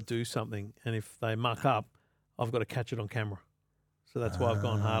they've got to do something, and if they muck up, I've got to catch it on camera. So that's why I've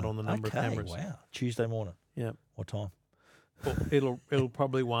gone hard on the number of cameras. Wow. Tuesday morning. Yeah, What time? well, it'll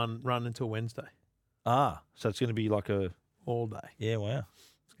probably run until Wednesday, Ah, so it's going to be like a all day. yeah. Wow.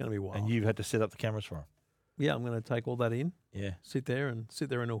 It's going to be wild. And you've had to set up the cameras for them. Yeah, I'm going to take all that in, Yeah. sit there in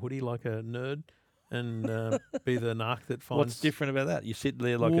a hoodie like a nerd, and be the narc that finds. What's different about that? You sit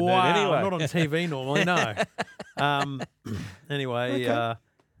there like wow, a nerd anyway. not on TV normally. No. Anyway, Okay.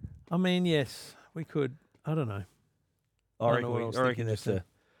 I mean, yes, we could. I don't know. I don't know what I was reckon thinking that's just a.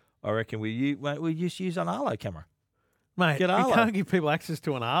 I reckon we just use an Arlo camera. Mate, Get you Arlo. can't give people access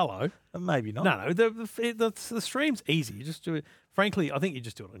to an Arlo. Maybe not. No, the stream's easy. You just do it. Frankly, I think you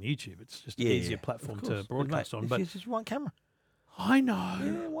just do it on YouTube. It's just an easier platform of to course. broadcast Mate, on. But it's just one camera. I know.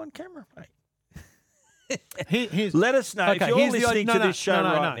 Yeah, one camera, mate. Here's, Let us know if you're here's the listening idea. to this show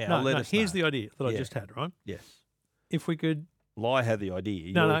right now. No, let no, us here's know. the idea that I Yeah. just had. Right? Yes. If we could. Well, I had the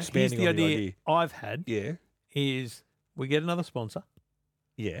idea. No, You're no. Here's expanding the on idea I've had. Yeah. Is we get another sponsor,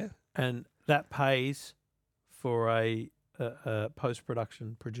 Yeah. and that pays for a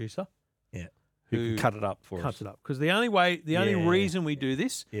post-production producer Who who can cut it up for cuts us? it up. Because the only Yeah. reason we do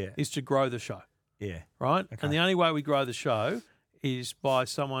this Yeah. is to grow the show, Yeah. right? Okay. And the only way we grow the show is by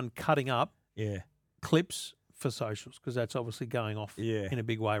someone cutting up Yeah. clips for socials, because that's obviously going off Yeah. in a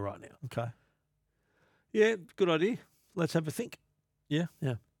big way right now. Okay. Yeah, good idea. Let's have a think. Yeah.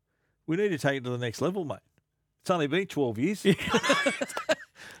 Yeah. We need to take it to the next level, mate. It's only been 12 years.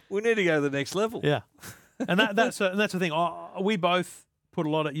 We need to go to the next level. Yeah, and that's the thing. We both put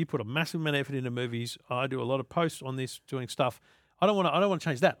you put a massive amount of effort into movies. I do a lot of posts on this, doing stuff. I don't want to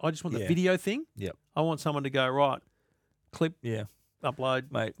change that. I just want the Yeah. video thing. Yep. I want someone to go right, clip, Yeah. upload,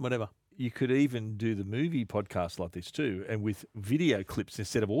 Mate. whatever. You could even do the movie podcast like this too, and with video clips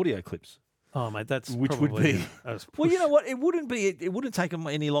instead of audio clips. Oh, mate, that's Which would probably be- a Well, you push. know what? It wouldn't take them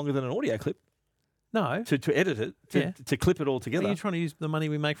any longer than an audio clip No. to edit it, to clip it all Are together. you trying to use the money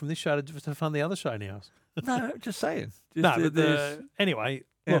we make from this show to fund the other show now? No, just saying. No, Just, but anyway,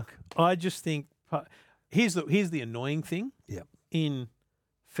 Yeah. look, I just think here's the annoying thing. Yep. In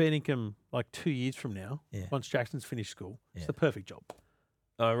fair income, like 2 years from now, Yeah. once Jackson's finished school, it's Yeah. the perfect job.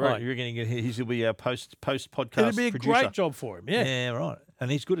 Oh, right. Right. You're going to get he'll be our post podcast. It'd be a producer. great job for him. Yeah. Yeah, right. And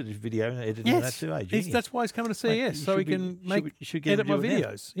he's good at his video and editing and that Yes. too, eh? He's- Genius. that's why he's coming to Mate, CES, you so he should be- can you should get him edit my to do it now.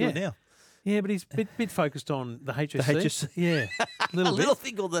 videos. Do Yeah. it now. Yeah, but he's a bit focused on the HSC. HSC. Yeah. A Little little bit.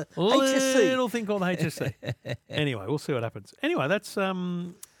 thing called the Little HSC. thing called the HSC. Anyway, we'll see what happens. Anyway, that's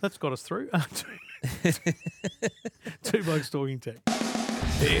got us through. Two Blokes Talking Tech.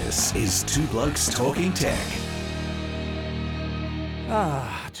 This is Two Blokes Talking Tech.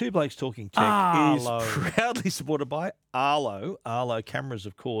 Two Blokes Talking Tech Arlo. is proudly supported by Arlo. Arlo cameras,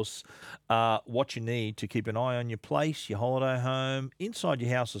 of course, are what you need to keep an eye on your place, your holiday home, inside your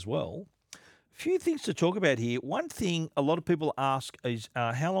house as well. A few things to talk about here. One thing a lot of people ask is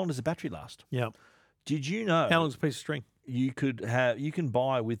how long does the battery last? Yeah. Did you know How long's a piece of string? you can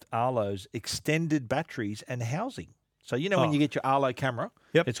buy with Arlo's extended batteries and housing? So you know when Oh. you get your Arlo camera,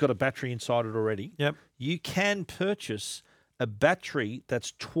 Yep. it's got a battery inside it already. Yep. You can purchase a battery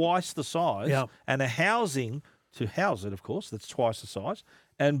that's twice the size Yep. and a housing to house it, of course, that's twice the size.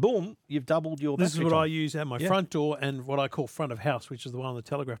 And boom, you've doubled your battery This is what time. I use at my Yeah. front door and what I call front of house, which is the one on the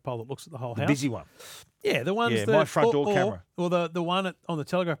telegraph pole that looks at the whole The house. busy one. Yeah, the ones Yeah, that my front door camera. Or the one on the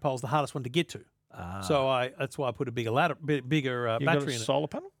telegraph pole is the hardest one to get to. So that's why I put a bigger bigger You got battery a in it. solar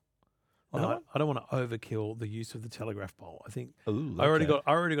panel? on that No, one? I don't want to overkill the use of the telegraph pole. I think Ooh, I already okay.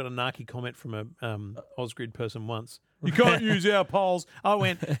 got a narky comment from a Ausgrid person once. You can't use our poles. I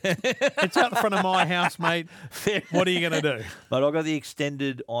went, it's out the front of my house, mate. What are you going to do? But I got the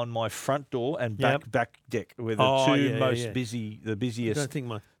extended on my front door and Yep. back deck, where the Oh, two yeah, most yeah. busy, the I busiest. don't think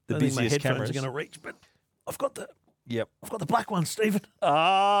my the I don't think my busiest headphones cameras. are going to reach, but I've got the Yep. I've got the black one, Stephen.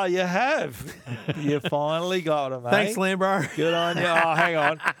 Ah, you have. You finally got them, mate. Thanks, Lambro. Good on you. Oh, hang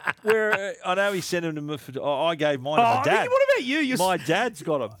on. I know he sent them to me. I gave mine to my dad. What about you? My dad's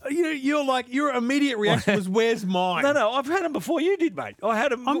got them. Your immediate reaction was, "Where's mine?" No, I've had them before you did, mate. I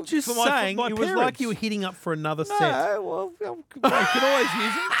had them. I'm just for saying, my it was like you were hitting up for another set. No, well, I can always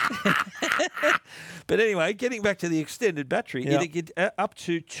use them. But anyway, getting back to the extended battery, Yep. it get up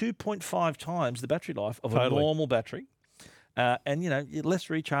to 2.5 times the battery life of a Totally. normal battery. And, less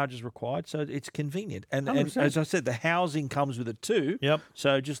recharge is required, so it's convenient. And 100%. as I said, the housing comes with it too. Yep.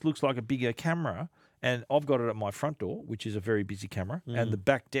 So it just looks like a bigger camera. And I've got it at my front door, which is a very busy camera, and the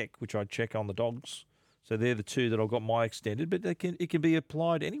back deck, which I check on the dogs. So they're the two that I've got my extended, but it can be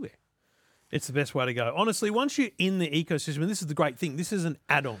applied anywhere. It's the best way to go. Honestly, once you're in the ecosystem, and this is the great thing, this is an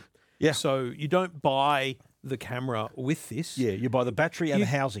add-on. Yeah. So you don't buy the camera with this. Yeah, you buy the battery and the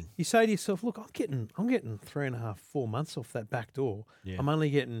housing. You say to yourself, look, I'm getting 3.5, 4 months off that back door. Yeah. I'm only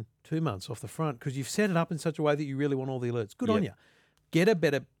getting 2 months off the front because you've set it up in such a way that you really want all the alerts. Good on you. Get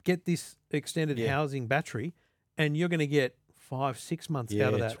this extended housing battery, and you're going to get 5, 6 months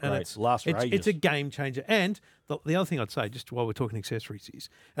out of that. It's And great. Lasts for ages. it's a game changer. And the other thing I'd say, just while we're talking accessories, is,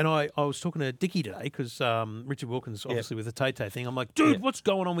 and I was talking to Dickie today because Richard Wilkins, obviously with the Tay Tay thing, I'm like, dude, what's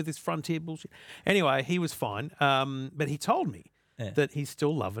going on with this Frontier bullshit? Anyway, he was fine, but he told me that he's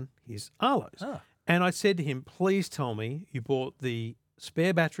still loving his Arlos. Ah. And I said to him, please tell me you bought the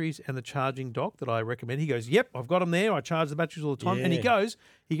spare batteries and the charging dock that I recommend. He goes, yep, I've got them there. I charge the batteries all the time. And he goes,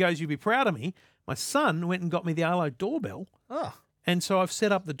 you'd be proud of me. My son went and got me the Arlo doorbell. Oh. And so I've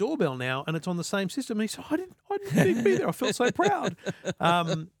set up the doorbell now, and it's on the same system. And he said, I didn't need to be there. I felt so proud.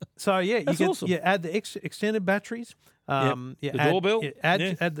 Awesome. You add the extended batteries. The doorbell.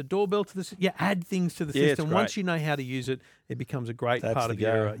 Add the doorbell to this. Yeah, add things to the Yeah, it's system. great. Once you know how to use it, it becomes a great That's part the of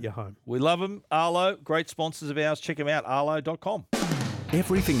go. your home. We love them. Arlo, great sponsors of ours. Check them out, arlo.com.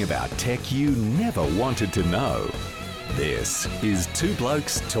 Everything about tech you never wanted to know. This is Two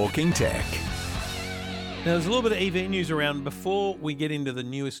Blokes Talking Tech. Now, there's a little bit of EV news around. Before we get into the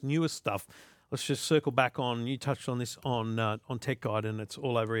newest stuff, let's just circle back on, you touched on this on Tech Guide, and it's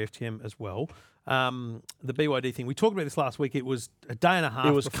all over EFTM as well. The BYD thing, we talked about this last week. It was a day and a half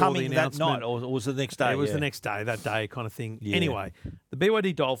It was before coming the that announcement. night, or was it the next day? It was the next day, that day kind of thing. Yeah. Anyway, the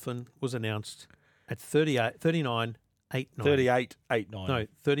BYD Dolphin was announced at 39,890. 38,890. No,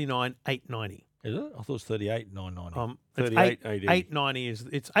 39,890. Is it? I thought it was 38,990. It's 38,880. 890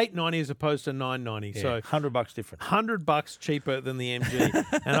 it's 890 as opposed to 990. Yeah, So $100 different. $100 cheaper than the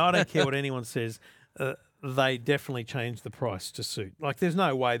MG, and I don't care what anyone says. They definitely changed the price to suit. Like, there's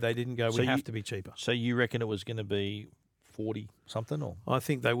no way they didn't go. We have to be cheaper. So you reckon it was going to be 40 something, or I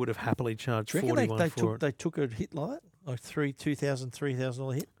think they would have happily charged do you reckon 41 for it. they took a hit like that, like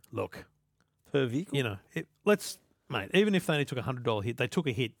 $2,000-$3,000 hit Look, per vehicle? you know, mate. Even if they only took $100 hit, they took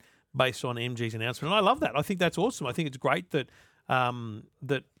a hit based on MG's announcement, and I love that. I think that's awesome. I think it's great that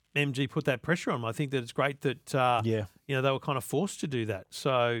that MG put that pressure on them. I think that it's great that they were kind of forced to do that.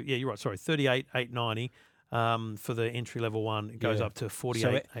 So yeah, you're right. Sorry, 38,890 for the entry level one. It goes up to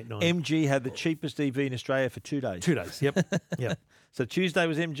 48,890. MG had the cheapest EV in Australia for 2 days. 2 days. Yep. Yep. So Tuesday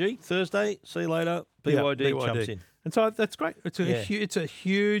was MG. Thursday, see you later. BYD jumps in. And so that's great. It's a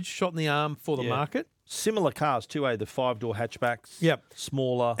huge shot in the arm for the market. Similar cars too, the 5-door hatchbacks. Yep.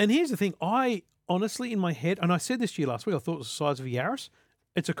 Smaller. And here's the thing. I honestly, in my head, and I said this to you last week, I thought it was the size of a Yaris.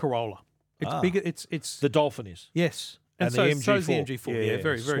 It's a Corolla. It's bigger. It's the Dolphin is. Yes. And so, the MG4. so is the MG4. Yeah,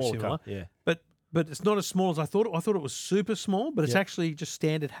 very, very smaller similar. car. Yeah. But it's not as small as I thought. I thought it was super small, but it's actually just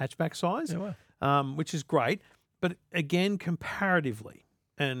standard hatchback size, which is great. But again, comparatively,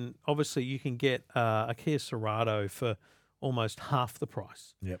 and obviously you can get a Kia Cerato for almost half the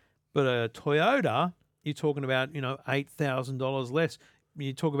price. Yep. But a Toyota, you're talking about, $8,000 less.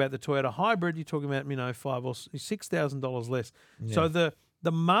 You talk about the Toyota hybrid, you're talking about, $5,000 or $6,000 less. Yeah. So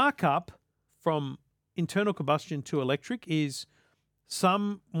the markup from internal combustion to electric is,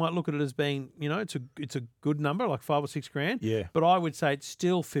 some might look at it as being, it's a good number, like $5,000 or $6,000. Yeah. But I would say it's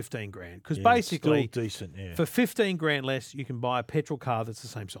still $15,000 because basically, still decent. Yeah. for $15,000 less, you can buy a petrol car that's the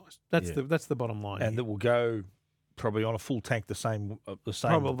same size. That's the bottom line. And here. that will go probably on a full tank the same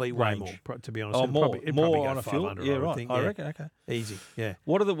Probably way range. more, to be honest. Oh, it'd more, probably more go on a fuel. 500, Yeah, I would right. think. I Yeah. reckon. Okay. Easy. Yeah.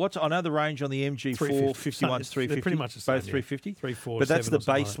 What's another range on the MG4? 51's 350. They're pretty much the same. Both 350. 347. But that's the or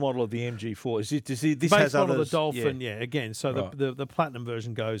something base like model of the MG4. Is it? This base has model others? of the Dolphin, again. So Right. the platinum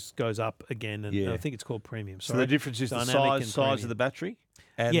version goes up again, and I think it's called premium. So the difference is the size of the battery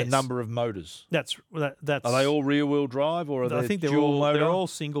and the number of motors. That's. Are they all rear wheel drive or are they I think they're dual all motor? they're all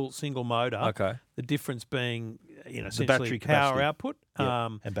single motor. Okay. The difference being essentially battery power capacity. output,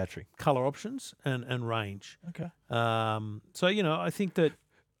 and battery. color options, and range. Okay. So I think,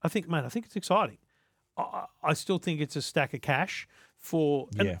 mate, I think it's exciting. I still think it's a stack of cash for.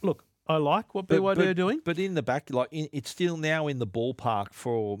 And Yeah. look, I like what BYD are doing. But in the back, it's still now in the ballpark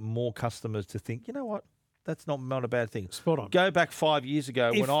for more customers to think, you know what, that's not a bad thing. Spot on. Go back 5 years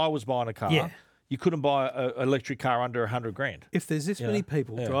ago when I was buying a car, Yeah. you couldn't buy an electric car under $100,000. If there's this many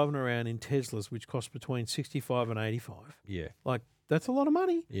people Yeah. driving around in Teslas, which cost between 65 and 85, Yeah. like that's a lot of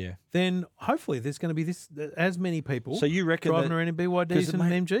money. Yeah. Then hopefully there's going to be as many people. So you reckon driving that- around in BYDs and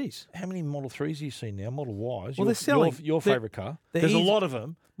mate, MGs? How many Model 3s have you seen now? Model Ys? Well, they're selling. Your favourite car. they're There's a easy- lot of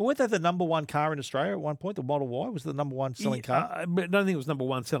them. But weren't they the number one car in Australia at one point? The Model Y was the number one selling car? But I don't think it was number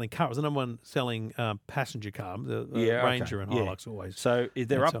one selling car. It was the number one selling passenger car. The Yeah, okay. Ranger and Yeah. Hilux always. So they're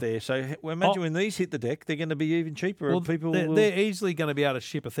That's up there. So imagine when these hit the deck, they're going to be even cheaper. Well, People they're, will... they're easily going to be able to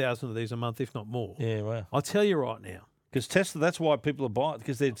ship 1,000 of these a month, if not more. Yeah, wow. I'll tell you right now. Because Tesla, that's why people are buying,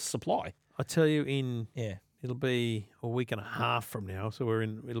 because there's supply. I tell you Yeah. it'll be a week and a half from now. So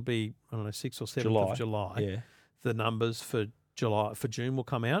it'll be, I don't know, 6th or 7th July. of July. Yeah. The numbers for June will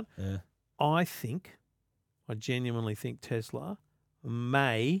come out. Yeah. I genuinely think Tesla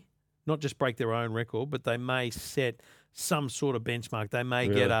may not just break their own record, but they may set some sort of benchmark. They may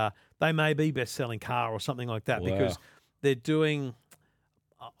they may be best-selling car or something like that because they're doing.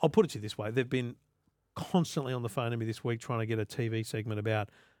 I'll put it to you this way: they've been constantly on the phone to me this week trying to get a TV segment about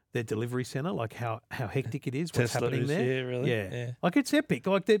their delivery center, like how hectic it is, what's Tesla happening is, there. yeah, really? Yeah. Like it's epic.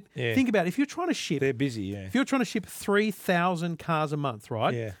 Like think about it. If you're trying to ship, They're busy, yeah. if you're trying to ship 3,000 cars a month,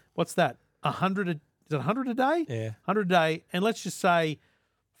 right? Yeah. What's that? 100 is it 100 a day? Yeah. 100 a day. And let's just say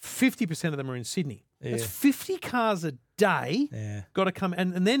 50% of them are in Sydney. That's 50 cars a day. Yeah. Got to come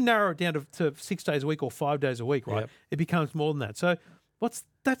and then narrow it down to 6 days a week or 5 days a week, right? Yep. It becomes more than that. So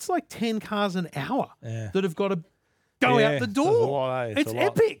that's like 10 cars an hour that have got to go out the door. It's a lot, eh? It's a lot.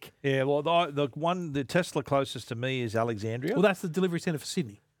 epic. Yeah, well, the Tesla closest to me is Alexandria. Well, that's the delivery centre for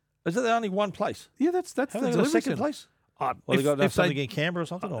Sydney. Is it the only one place? Yeah, that's the Have they got a delivery second centre. place? Well, Well, they got something in Canberra or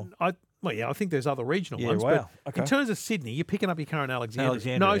something? Or? I think there's other regional Yeah, ones. wow. But Okay. in terms of Sydney, you're picking up your car in Alexandria.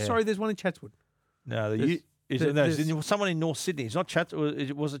 Alexandria, yeah. Sorry, there's one in Chatswood. No, there's someone in North Sydney. It's not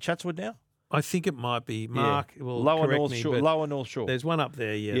Chatswood. Was it Chatswood now? I think it might be. Mark will Lower correct North me, Shore. but Lower North Shore. there's one up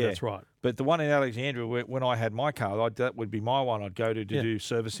there. Yeah, that's right. But the one in Alexandria, when I had my car, that would be my one. I'd go to do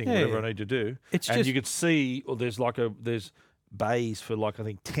servicing, whatever I need to do. It's and just- you could see, there's bays for I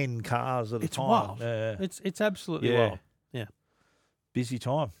think 10 cars at a It's time. wild. Yeah. It's absolutely Yeah. wild. Yeah. Busy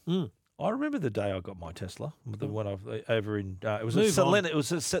time. Mm. I remember the day I got my Tesla. The one over in it was Move at St. on. Leonard. It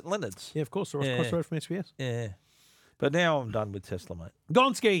was at St. Leonard's. Yeah, of course. Across the road from SBS. Yeah. But now I'm done with Tesla, mate.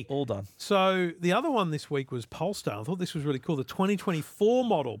 Gonski. All done. So the other one this week was Polestar. I thought this was really cool. The 2024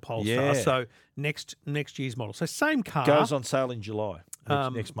 model Polestar. Yeah. So next year's model. So same car. Goes on sale in July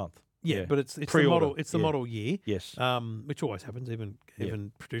next month. Yeah, but it's the Pre-order. model. It's the model year. Yes. Which always happens.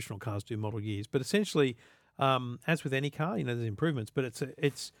 Even traditional cars do model years. But essentially, as with any car, there's improvements. But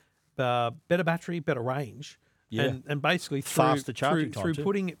it's better battery, better range. Yeah. And basically through, Faster charging time through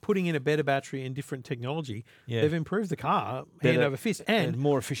too. putting in a better battery and different technology, Yeah. they've improved the car hand Better- over fist. And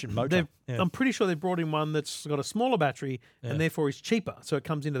more efficient motor. I'm pretty sure they've brought in one that's got a smaller battery and therefore is cheaper. So it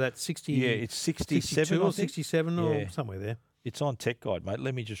comes into that 60. Yeah, it's 67 62 I or think. 67 or Yeah. somewhere there. It's on Tech Guide, mate.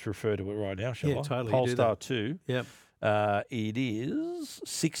 Let me just refer to it right now, shall I? Yeah, totally, do Polestar that. 2. Yep. It is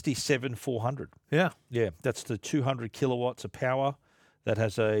 67,400. Yeah. Yeah, that's the 200 kilowatts of power. That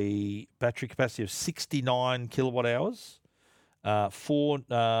has a battery capacity of 69 kilowatt hours.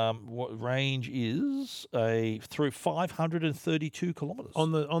 What range is through 532 kilometers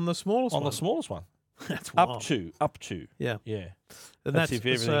On the smallest on one. the smallest one. That's wild. up to Yeah. yeah. And That's if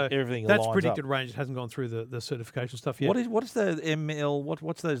everything that's lines predicted up. range. It hasn't gone through the certification stuff yet. What is the ML?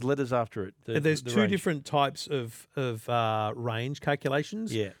 What's those letters after it? There's the two range? different types of range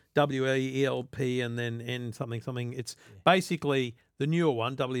calculations. Yeah. WELP and then N something. It's basically the newer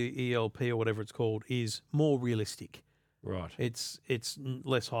one, WELP or whatever it's called, is more realistic. Right. It's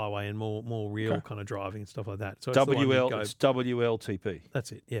less highway and more real kind of driving and stuff like that. So it's the one you'd go- It's WLTP,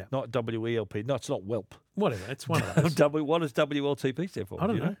 that's it. Yeah. not WELP. No, it's not WELP. Whatever. It's one of those. What does WLTP stand for? I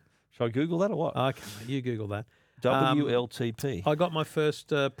don't Do you know. Should I Google that or what? Okay, mate, you Google that. WLTP. I got my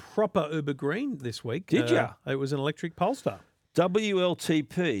first proper Uber Green this week. Did ya? It was an electric Polestar.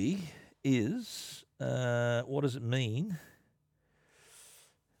 WLTP is what does it mean?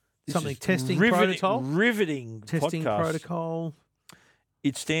 This Something is testing protocol. Riveting Testing podcast. protocol.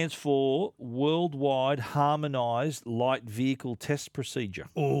 It stands for Worldwide Harmonised Light Vehicle Test Procedure.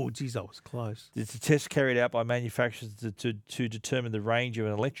 Oh, geez, I was close. It's a test carried out by manufacturers to determine the range of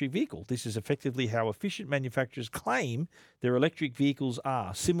an electric vehicle. This is effectively how efficient manufacturers claim their electric vehicles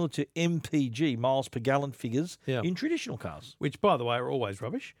are, similar to MPG, miles per gallon figures, in traditional cars. Which, by the way, are always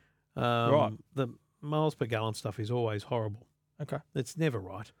rubbish. Right. The miles per gallon stuff is always horrible. Okay. It's never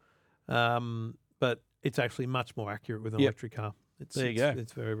right. But it's actually much more accurate with an electric car. There you go.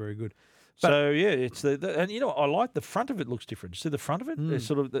 It's very, very good. So it's and you know I like the front of it looks different. See the front of it? It's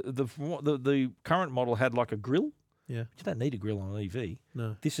sort of the current model had like a grill. Yeah. You don't need a grill on an EV.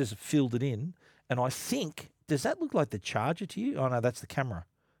 No. This has filled it in, and I think does that look like the charger to you? Oh no, that's the camera.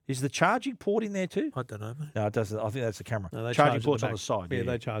 Is the charging port in there too? I don't know, mate. No, it doesn't. I think that's the camera. No, they charging charge port's at on the side. Yeah,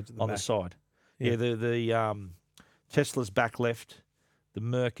 they charge at the on back. the side. Yeah. The Tesla's back left. The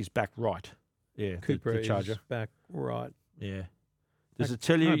Merc is back right. Yeah, Cooper the charger is back right. Yeah. Does it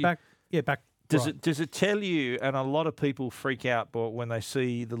tell you? No, back. Yeah, back. Does right. it? Does it tell you? And a lot of people freak out when they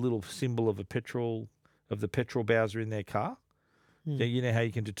see the little symbol of the petrol Bowser in their car. Yeah, you know how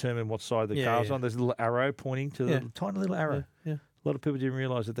you can determine what side the car's on. There's a little arrow pointing to the tiny little arrow. Yeah. A lot of people didn't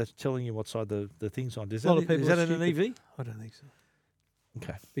realise that that's telling you what side the thing's on. Is A lot that, of people is that are in an stupid. EV? I don't think so.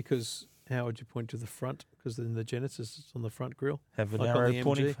 Okay. Because how would you point to the front? Because in the Genesis, it's on the front grille. Have an Like on arrow the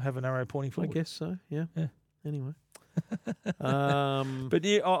pointing. MG. Have an arrow pointing I forward. guess so. Yeah. Yeah. Anyway. But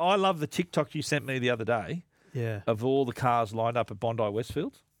yeah, I love the TikTok you sent me the other day. Yeah. Of all the cars lined up at Bondi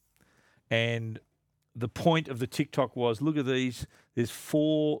Westfield, and the point of the TikTok was, look at these. There's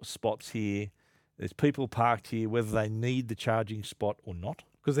 4 spots here. There's people parked here, whether they need the charging spot or not.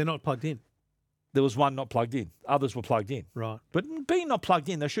 Because they're not plugged in. There was one not plugged in. Others were plugged in. Right. But being not plugged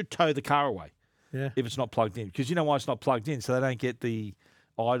in, they should tow the car away Yeah. if it's not plugged in. Because you know why it's not plugged in? So they don't get the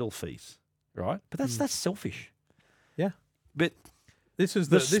idle fees, right? But that's selfish. Yeah. But This is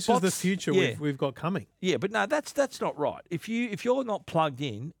The the spots- future yeah. we've got coming. yeah, but no, that's not right. If you're not plugged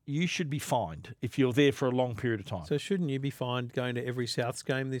in, you should be fined if you're there for a long period of time. So shouldn't you be fined going to every Souths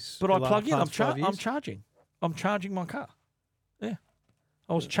game this? But the I plug in. I'm past 5 years? charging. I'm charging my car. Yeah,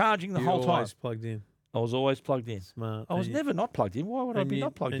 I was charging the You're whole time. always plugged in. I was always plugged in. Smart. I was And never not plugged in. Why would I be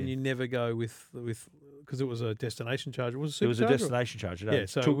not plugged and in? you never go with because it was a destination charger. Was It was a supercharger? destination charge. Yeah,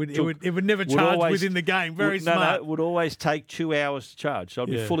 so it would never would charge always- within the game. Very would, smart. No, it would always take 2 hours to charge. So I'd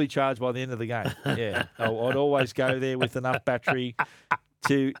be Yeah. fully charged by the end of the game. Yeah, I'd always go there with enough battery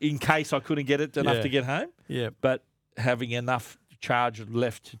in case I couldn't get it enough Yeah. to get home. Yeah. But having enough charge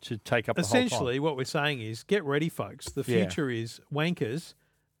left to take up the whole time. Essentially, what we're saying is, get ready, folks. The Yeah. future is wankers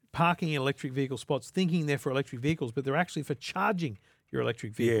parking in electric vehicle spots, thinking they're for electric vehicles, but they're actually for charging your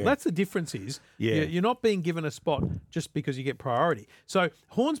electric vehicle. Yeah. That's the difference. Is Yeah. you're not being given a spot just because you get priority. So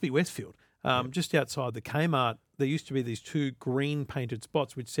Hornsby Westfield, just outside the Kmart, there used to be these 2 green painted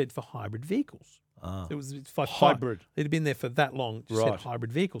spots which said for hybrid vehicles. It's like Hybrid. It had been there for that long. Just Right. said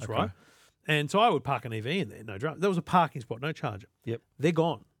hybrid vehicles, right? And so I would park an EV in there, no drama. There was a parking spot, no charger. Yep. They're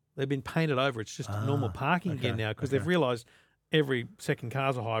gone. They've been painted over. It's just normal parking again now because they've realised every second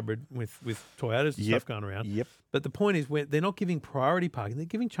car's a hybrid with Toyotas and stuff going around. Yep. But the point is, they're not giving priority parking; they're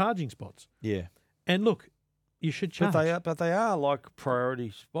giving charging spots. Yeah. And look, you should charge. But they are like priority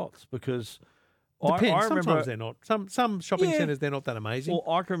spots because Depends. I remember Sometimes they're not. Some shopping Yeah. centres they're not that amazing. Well,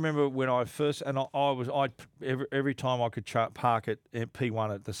 I can remember when I first and every time I could park at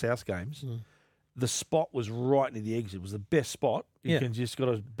P1 at the South games, the spot was right near the exit. It was the best spot. You Yeah. can just got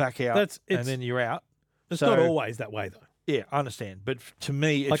to back out and then you're out. It's So- not always that way though. Yeah, I understand. But to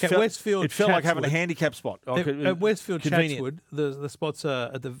me, Like at Westfield it felt like having a Chatswood- handicap spot. At Westfield convenient. Chatswood, the spots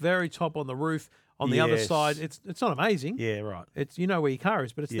are at the very top on the roof. On the other Yes. side, it's not amazing. Yeah, right. It's you know where your car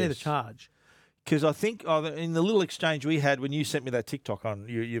is, but it's there to Yes. charge. Because I think in the little exchange we had when you sent me that TikTok on, I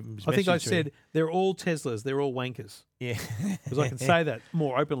think I messaged me. said they're all Teslas, they're all wankers. Yeah. Because I can say that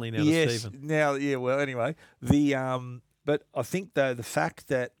more openly now to Yes. Stephen. Now, yeah. Well, anyway, but I think though the fact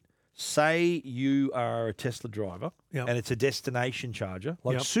that say you are a Tesla driver Yep. and it's a destination charger,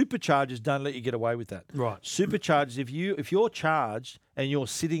 like Yep. superchargers don't let you get away with that. Right. Superchargers, if you're charged and you're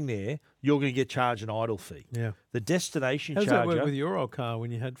sitting there, you're going to get charged an idle fee. Yeah. The destination How does charger. that work with your old car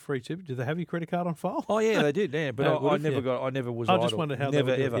when you had free tip? Did they have your credit card on file? Oh yeah, they did. Yeah, but Oh, I would've, never yeah. got. I never was. I idle. just wondered how they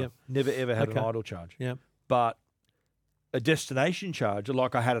never would do it, ever, yeah. never ever had Okay. an idle charge. Yeah. But a destination charger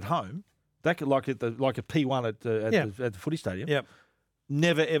like I had at home, that could like a P1 at the footy stadium. Yep.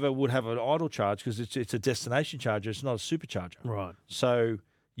 Never ever would have an idle charge because it's a destination charger. It's not a supercharger. Right. So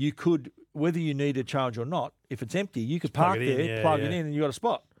you could, whether you need a charge or not, if it's empty, you could park plug it in, there, yeah, plug yeah. it in, and you got a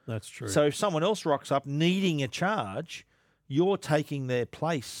spot. That's true. So if someone else rocks up needing a charge, you're taking their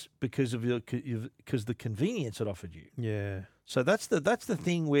place because of the convenience it offered you. yeah. So that's the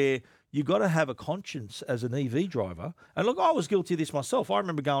thing where you got to have a conscience as an EV driver. And look, I was guilty of this myself. I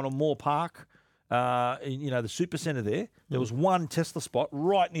remember going on Moore Park, the super centre there. There was one Tesla spot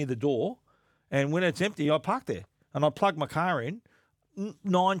right near the door, and when it's empty, I park there and I plug my car in.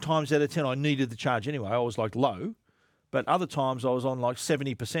 9 times out of 10, I needed the charge anyway. I was like low, but other times I was on like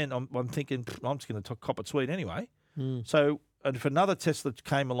 70%. I'm thinking I'm just going to cop it sweet anyway. So if another Tesla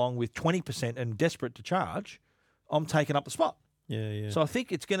came along with 20% and desperate to charge, I'm taking up the spot. Yeah. So I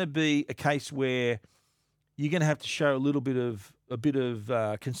think it's going to be a case where you're going to have to show a bit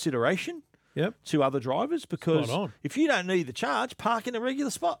of consideration to other drivers, because if you don't need the charge, park in a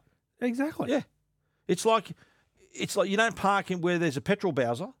regular spot. Exactly. Yeah. It's like you don't park in where there's a petrol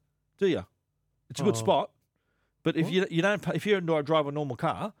bowser, do you? It's a good spot. But if you don't, if you drive a normal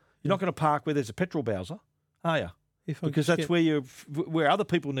car, you're not going to park where there's a petrol bowser, are you? Because that's where other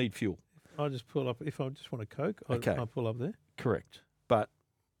people need fuel. I just pull up. If I just want a Coke, I pull up there. Correct. But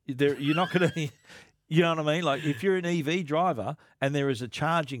you're not going to, you know what I mean? Like if you're an EV driver and there is a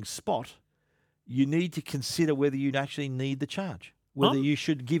charging spot, you need to consider whether you actually need the charge, whether you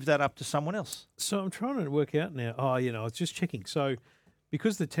should give that up to someone else. So I'm trying to work out now. I was just checking. So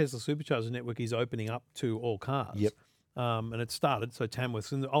because the Tesla Supercharger network is opening up to all cars. And it started, so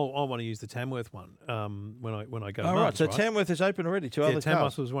Tamworth, and I want to use the Tamworth one when I go. Oh, right. So Tamworth is open already to other cars.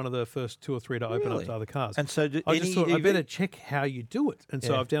 Tamworth was one of the first 2 or 3 to open up to other cars. And so I just thought I better check how you do it. And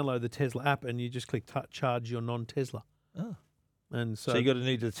so I've downloaded the Tesla app, and you just click charge your non-Tesla. Oh. And so you got to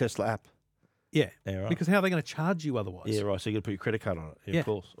need the Tesla app. Yeah. Right. Because how are they going to charge you otherwise? Yeah, right. So you got to put your credit card on it. Yeah, of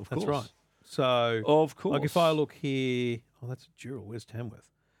course. That's right. So of course. Like if I look here, that's Dural. Where's Tamworth?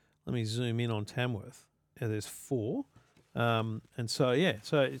 Let me zoom in on Tamworth. There's 4. And so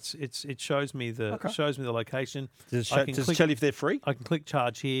it shows me the location. Does it tell you if they're free? I can click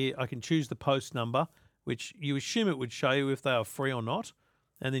charge here. I can choose the post number, which you assume it would show you if they are free or not,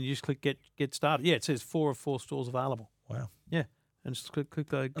 and then you just click get started. Yeah, it says 4 of 4 stores available. Wow. Yeah, and just click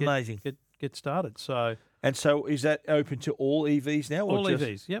amazing. Get started. So is that open to all EVs now? Or all just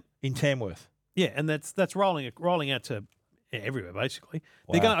EVs. Yep. In Tamworth. Yeah, and that's rolling out to everywhere basically.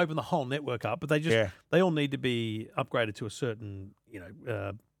 Wow. They're going to open the whole network up, but they all need to be upgraded to a certain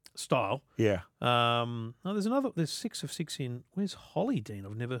style. Yeah. There's 6 of 6 in. Where's Holly Dean?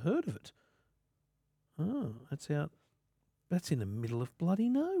 I've never heard of it. Oh, that's out. That's in the middle of bloody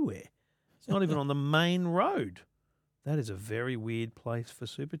nowhere. It's not even on the main road. That is a very weird place for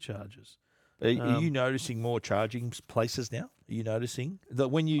superchargers. Are you noticing more charging places now? Are you noticing that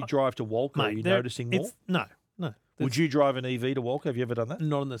when you drive to Walker, are you noticing more? No. Would you drive an EV to Walker? Have you ever done that?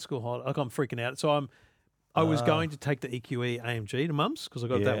 Not on the school holiday. Like I'm freaking out. So I was going to take the EQE AMG to Mum's because I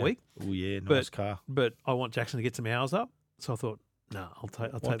got it that week. Oh yeah, nice car. But I want Jackson to get some hours up, so I thought, no, I'll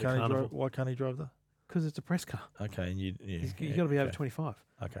take the Carnival. Why can't he drive that? Because it's a press car. Okay, and you got to be over 25.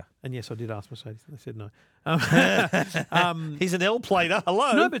 Okay. And yes, I did ask Mercedes. They said no. He's an L-plater.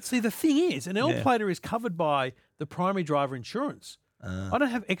 Hello. No, but see, the thing is, an L-plater is covered by the primary driver insurance. I don't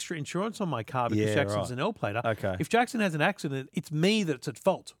have extra insurance on my car because Jackson's an L-plater. Okay. If Jackson has an accident, it's me that's at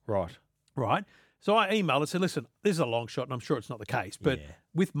fault. Right. So I emailed and said, listen, this is a long shot, and I'm sure it's not the case. But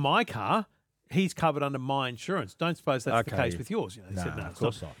with my car, he's covered under my insurance. Don't suppose that's the case with yours. They said no, of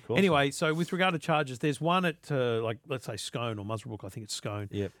course not. Anyway, so with regard to charges, there's one at let's say Scone or Muswellbrook. I think it's Scone.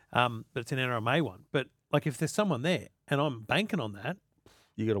 Yep. But it's an NRMA one. But like if there's someone there and I'm banking on that,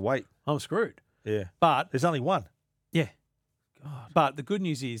 you got to wait. I'm screwed. Yeah. But there's only one. Yeah. God. But the good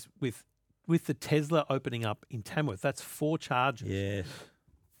news is with the Tesla opening up in Tamworth, that's 4 charges. Yes.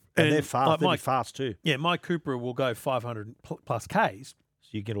 And they're fast. They're fast too. Yeah, my Cupra will go 500 plus Ks. So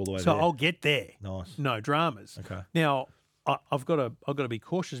you get all the way there. So I'll get there. Nice. No dramas. Okay. Now, I've got to be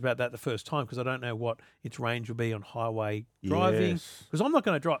cautious about that the first time because I don't know what its range will be on highway driving. Because I'm not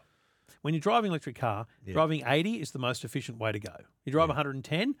going to drive. When you're driving an electric car, driving 80 is the most efficient way to go. You drive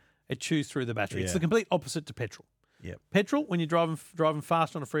 110, it chews through the battery. It's the complete opposite to petrol. Yep. Petrol, when you're driving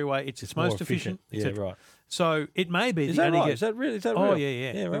fast on a freeway, it's most efficient. Yeah, right. So it may be. Is that right? Is that real? Oh,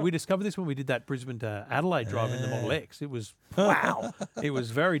 yeah. Right. We discovered this when we did that Brisbane to Adelaide drive in the Model X. It was, wow. It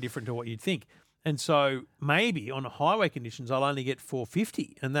was very different to what you'd think. And so maybe on highway conditions, I'll only get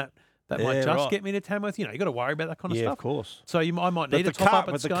 450, and that might just get me to Tamworth. You got to worry about that kind of stuff. Yeah, of course. So I might need to top up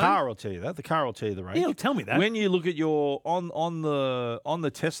at But Scone. the car will tell you that. The car will tell you the range. Yeah, it'll tell me that. When you look at your on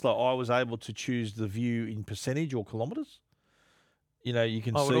the Tesla, I was able to choose the view in percentage or kilometres. You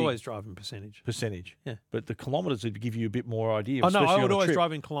can see. I would always drive in percentage. Yeah. But the kilometres would give you a bit more idea. Oh, no, I would always trip.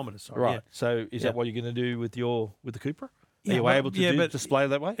 drive in kilometres. Sorry. Right. Yeah. So is that what you're going to do with the Cupra? Yeah, Are you able to display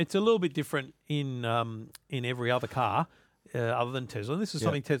that way? It's a little bit different in every other car. other than Tesla, and this is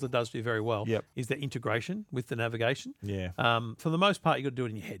something Tesla does do very well, is the integration with the navigation. Yeah. For the most part, you got to do it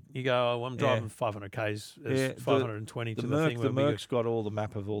in your head. You go, I'm driving 500 Ks, 520 to the thing. The Merc's got all the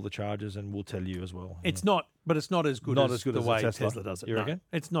map of all the charges, and will tell you as well. It's not, but it's not as good as the way Tesla does it. You reckon?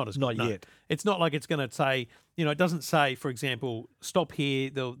 It's not as not good. yet. It's not like it's going to say, it doesn't say, for example, stop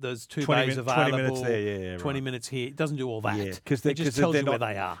here. There's 2 bays available. 20 minutes there. 20 minutes here. It doesn't do all that. Yeah, it just tells you where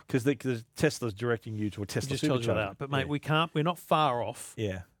they are. Because Tesla's directing you to a Tesla just tells you supercharger. that. But mate, we're not far off.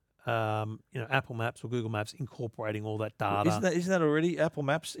 Yeah. Apple Maps or Google Maps incorporating all that data. Isn't that already Apple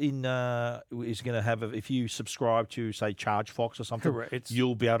Maps is going to have if you subscribe to say ChargeFox or something,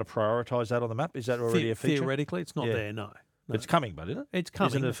 you'll be able to prioritize that on the map. Is that already a feature? Theoretically, it's not there. No. It's coming, but isn't it? It's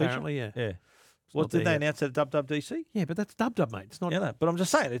coming. Isn't it apparently, yeah. What did they announce at WWDC? Yeah, but that's DubDub, mate. It's not. Yeah, no, but I'm just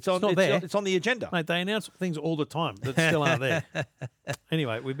saying it's on there. It's on the agenda, mate. They announce things all the time that still aren't there.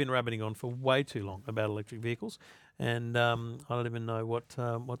 Anyway, we've been rabbiting on for way too long about electric vehicles, and I don't even know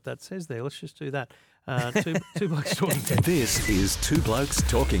what that says there. Let's just do that. Two blokes talking tech. This is Two Blokes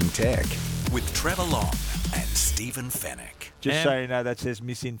Talking Tech with Trevor Long and Stephen Fennick. Just so you know, that says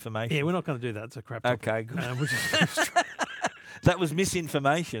misinformation. Yeah, we're not going to do that. It's a crap topic. Okay, good. That was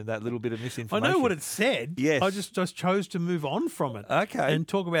misinformation, that little bit of misinformation. I know what it said. Yes. I just chose to move on from it. Okay. And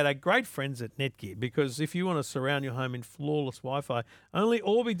talk about our great friends at Netgear, because if you want to surround your home in flawless Wi-Fi, only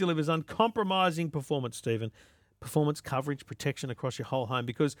Orbi delivers uncompromising performance, Stephen. Performance, coverage, protection across your whole home,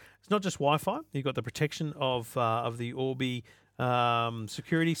 because it's not just Wi-Fi. You've got the protection of the Orbi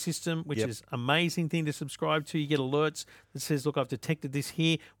security system, which is amazing thing to subscribe to. You get alerts that says, look, I've detected this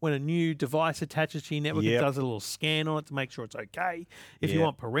here. When a new device attaches to your network, it does a little scan on it to make sure it's okay. If you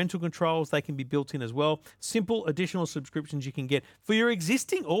want parental controls, they can be built in as well. Simple additional subscriptions you can get for your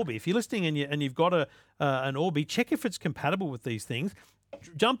existing Orbi. If you're listening and you've got an Orbi, check if it's compatible with these things.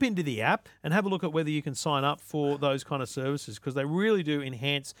 Jump into the app and have a look at whether you can sign up for those kind of services, because they really do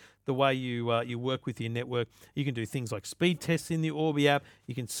enhance the way you work with your network. You can do things like speed tests in the Orbi app.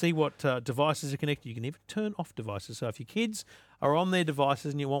 You can see what devices are connected. You can even turn off devices. So if your kids are on their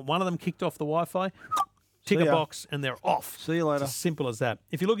devices and you want one of them kicked off the Wi-Fi, tick a box and they're off. See you later. It's as simple as that.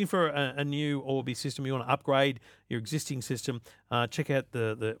 If you're looking for a new Orbi system, you want to upgrade your existing system, check out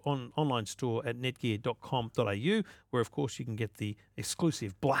the online store at netgear.com.au, where, of course, you can get the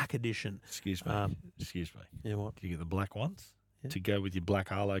exclusive black edition. Excuse me. Yeah, what? Do you get the black ones to go with your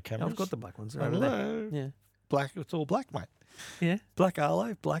black Arlo cameras? I've got the black ones. Hello. Yeah. Black. It's all black, mate. Yeah. Black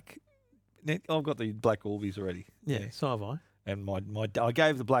Arlo, black net. I've got the black Orbis already. Yeah, so have I. And I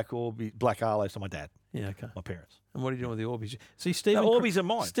gave the black Arlos to my dad. Yeah, okay. My parents. And what are you doing with the Orbis? See, Stephen, Orbis are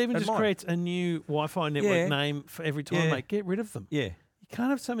mine. Stephen just creates a new Wi-Fi network name for every time, mate. Get rid of them. Yeah. You can't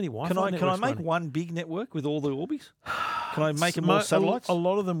have so many Wi-Fi networks. Can I make one big network with all the Orbis? Can I make it more satellites? A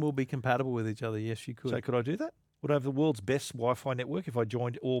lot of them will be compatible with each other. Yes, you could. So could I do that? Would I have the world's best Wi-Fi network if I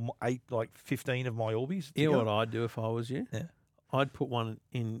joined all 15 of my Orbis together? You know what I'd do if I was you? Yeah. I'd put one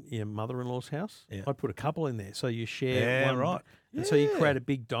in your mother-in-law's house. Yeah. I'd put a couple in there so you share one. Right. And so you create a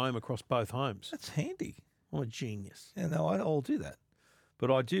big dome across both homes. That's handy. I'm a genius. Yeah, no, I'll do that.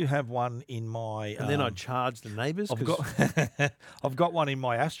 But I do have one in my... And then I'd charge the neighbours. I've got one in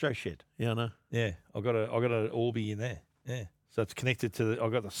my Astro shed. Yeah, I know. Yeah, I've got an Orbi in there. Yeah. So it's connected to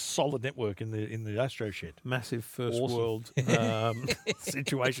I've got a solid network in the Astro shed. Massive first world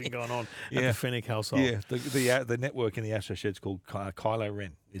situation going on at the Fennick household. Yeah, the network in the Astro shed is called Kylo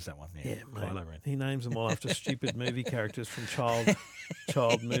Ren. Is that one? Yeah, Kylo Ren. He names them all after stupid movie characters from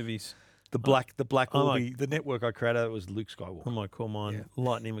child movies. The black Orbi, the network I created was Luke Skywalker. I might call mine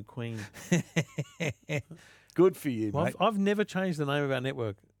Lightning McQueen. Good for you, well, mate. I've never changed the name of our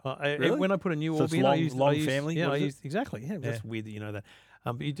network. Really? When I put a new so Orbi in, I use family. Yeah, I use exactly. Yeah, that's weird that you know that.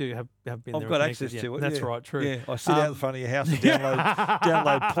 But you do have been there. I've got access to it. That's right. True. Yeah, I sit out in front of your house and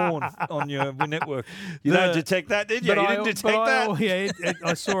download porn on your network. You don't detect that, did you? You didn't detect that.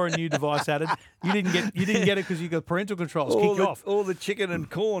 I saw a new device added. You didn't get it because you got parental controls kicked off. All the chicken and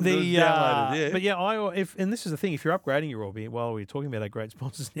corn was downloaded. Yeah. But and this is the thing. If you're upgrading your Orbi, while we're talking about our great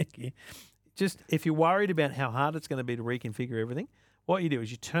sponsors, Netgear, just if you're worried about how hard it's going to be to reconfigure everything, what you do is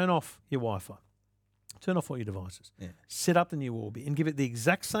you turn off your Wi-Fi. Turn off all your devices. Yeah. Set up the new Orbi and give it the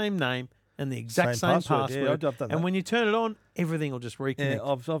exact same name and the exact same password. Yeah, I've done that. And when you turn it on, everything will just reconnect. Yeah,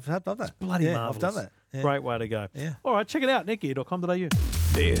 I've done that. It's bloody marvellous. I've done that. Yeah. Great way to go. Yeah. All right, check it out, netgear.com.au.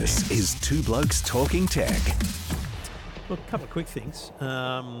 This is Two Blokes Talking Tech. Look, a couple of quick things.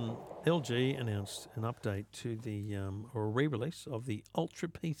 LG announced an update to or a re-release of the Ultra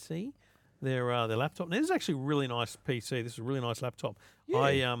PC. Their laptop. Now, this is actually a really nice PC. This is a really nice laptop.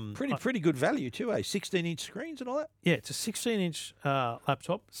 Yeah, pretty good value too, 16-inch screens and all that. Yeah, it's a 16-inch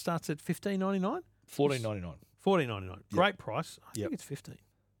laptop. Starts at $15.99. $14.99. $14.99. Great price. I Yep. think it's 15.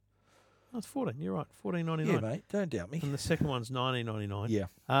 No, it's 14. You're right. $14.99. Yeah, mate. Don't doubt me. And the second one's $19.99. Yeah.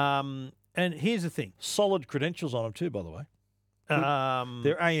 And here's the thing. Solid credentials on them too, by the way.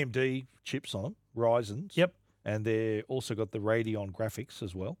 They're AMD chips on them, Ryzen's. Yep. And they're also got the Radeon graphics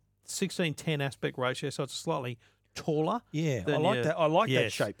as well. 16:10 aspect ratio, so it's slightly taller. Yeah, I than like your- that. I like that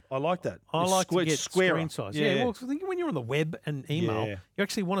yes. shape. I like that. I It's like to get squarer. screen size. Yeah, well, 'cause I think when you're on the web and email, Yeah. you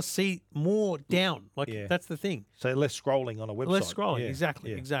actually want to see more down. Like Yeah. that's the thing. So less scrolling on a website. Less scrolling. Yeah,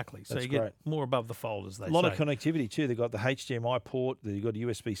 Exactly. yeah. Exactly. So That's you get great. more above the fold, as they A lot say. of connectivity too. They've got the HDMI port. They've got a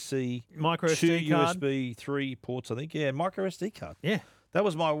USB-C. Micro two SD card. USB 3 ports, I think. Yeah, micro SD card. Yeah. That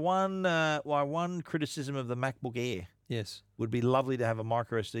was my one criticism of the MacBook Air. Yes. Would be lovely to have a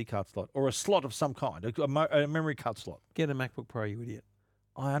micro SD card slot or a slot of some kind, a memory card slot. Get a MacBook Pro, you idiot.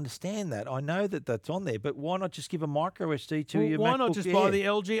 I understand that. I know that that's on there, but why not just give a micro SD to Well, your why MacBook not just Air? buy the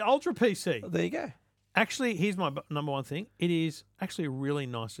LG Ultra PC? There you go. Actually, here's my number one thing. It is actually a really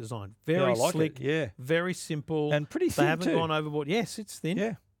nice design. Yeah, Very I like slick. it. Yeah. Very simple. And pretty They thin haven't too. gone overboard. Yes, it's thin.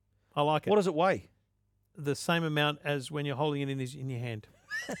 Yeah. I like it. What does it weigh? The same amount as when you're holding it in your hand.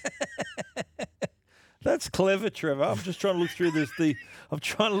 That's clever, Trevor. I'm just trying to look through I'm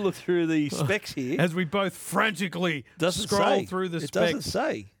trying to look through the specs here. As we both frantically Doesn't scroll say. through the It specs. doesn't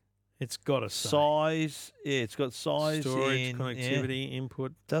say. It's got a Size. Yeah, it's got size. storage, in, connectivity,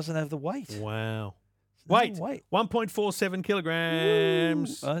 input. Doesn't have the weight. Wow. No Weight. weight. 1.47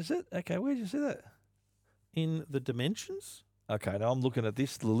 kilograms Oh, is it? Okay, where did you see that? in the dimensions. Okay, now I'm looking at the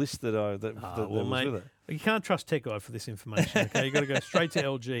list that Well, was mate, with it. you can't trust Tech Guide for this information. Okay, you got to go straight to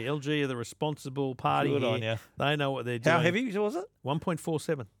LG. LG are the responsible party Good here. on ya. They know what they're doing. How heavy was it?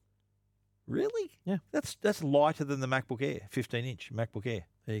 1.47. Really? Yeah. That's lighter than the MacBook Air, 15-inch MacBook Air.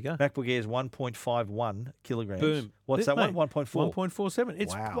 There you go. MacBook Air is 1.51 kilograms. Boom. What's that Mate, one? 1.4. 1.47.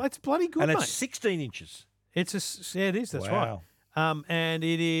 It's Wow. it's bloody good, And mate. it's 16 inches. It's yeah, it is. That's Wow. right. And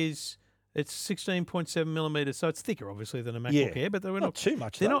it's 16.7 millimeters, so it's thicker, obviously, than a MacBook Yeah. Air. But they're Not too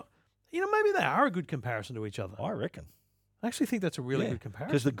much, They're though. not. Maybe they are a good comparison to each other. I reckon. I actually think that's a really good Because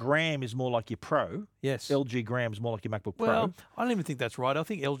comparison. the gram is more like your Pro. Yes. LG gram is more like your MacBook Well, Pro. I don't even think that's right. I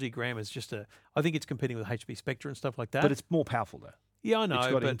think LG Gram is just I think it's competing with HP Spectre and stuff like that. But it's more powerful, though. yeah, I know. It's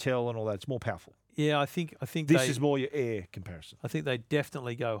got but Intel and all that. It's more powerful. yeah, I think This they, is more your Air comparison. I think they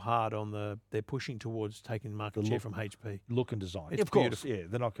definitely go hard on they're pushing towards taking market The share look. from HP. Look and design. It's of course, beautiful. yeah.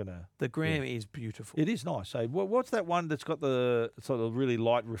 They're not going to... The Gram is beautiful. It is nice. So what's that one that's got the sort of really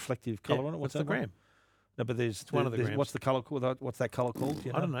light reflective colour on it? What's What's the that one? Gram? No, but there's one of the there's- grams. What's the colour called? What's that colour called?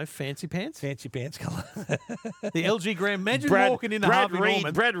 You I don't know. Fancy pants. Fancy pants colour. The LG Gram. Imagine walking into Brad Harvey Reed,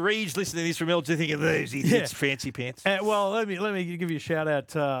 Norman. Brad Reed's listening to this from LG thinking these. He Yeah. thinks fancy pants. Well, let me give you a shout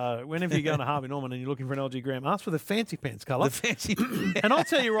out. Whenever you go to Harvey Norman and you're looking for an LG Gram, ask for the fancy pants colour. The fancy pants. And I'll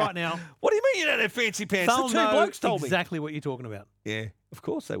tell you right now, What do you mean you don't have fancy pants? they'll The two know blokes told me. exactly what you're talking about. Yeah, of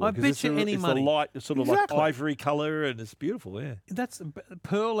course they will. I 'cause bet it's you any it's money. the light, sort of Exactly. like ivory colour, and it's beautiful. Yeah. That's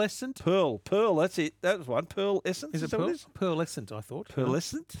pearlescent. Pearl. That's it. That was one. Pearl essence. Is it that what pearl? it is? Pearlescent, I thought.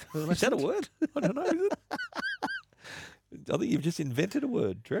 Pearlescent? Is that a word? I don't know. Is it? I think you've just invented a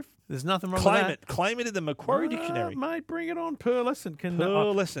word, Trev. There's nothing wrong Claim with it. Claim it in the Macquarie that. Dictionary. Mate, bring it on. Pearlescent.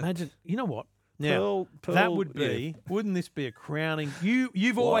 Pearlescent. Imagine, you know what? Now, Pearl, that would be, wouldn't this be a crowning?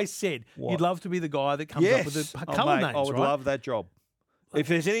 You've What? always said What? you'd love to be the guy that comes up with the Oh, colour mate, names, I would right? love that job. If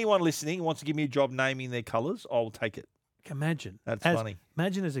there's anyone listening who wants to give me a job naming their colours, I'll take it. Imagine. That's as, funny.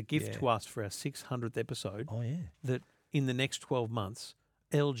 Imagine as a gift Yeah. to us for our 600th episode Oh, yeah. that in the next 12 months,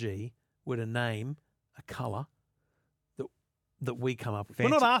 LG were to name a colour that we come up with. We're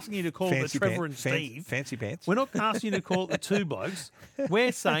not asking you to call it the Trevor and Steve. Fancy pants. We're not asking you to call it the two blokes.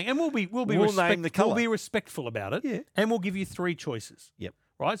 We're saying, and we'll be We'll name the colour. we'll be respectful about it. Yeah. And we'll give you three choices. Yep.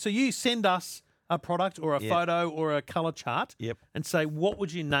 Right. So you send us a product or a Yep. photo or a colour chart. Yep. And say, what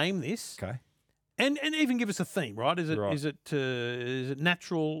would you name this? Okay. And even give us a theme. Right. Is it Right. is it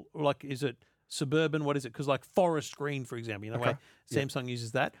natural? Like is it suburban? What is it? Because like forest green, for example, you know, Okay. way Samsung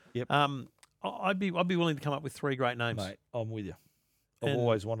uses that. Yep. I'd be willing to come up with three great names. Mate, I'm with you. I've And-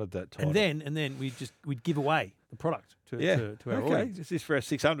 always wanted that title. And then we'd give away the product to our okay. audience. Is this for our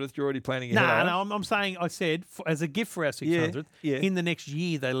 600th? You're already planning No, ahead. I'm saying I said as a gift for our 600th. Yeah. In the next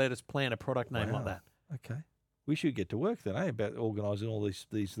year, they let us plan a product name like Wow. that. Okay. We should get to work then, about organising all these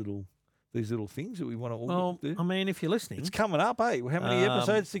little things that we want to Well, do. I mean, if you're listening, It's coming up, eh? How many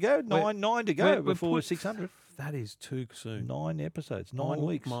episodes to go? Nine to go before 600. That is too soon. 9 episodes, 9 Oh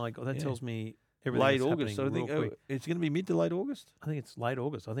weeks. My God, that Yeah. tells me everything Late that's August. So I happening think real quick. it's going to be mid to late August. I think it's late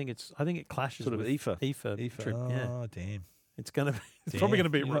August. I think it clashes Sort of with EFA. EFA trip. Oh, yeah, damn. it's going to. It's probably going to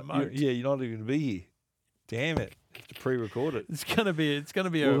be You're not- remote. you're not even going to be here. Damn it. To pre-record it. It's gonna be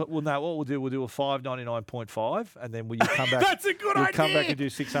Well, no. What we'll do a 599.5, and then will you come back? That's a good idea. Come back and do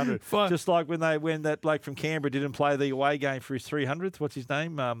 600. Just like when that bloke from Canberra didn't play the away game for his 300th. What's his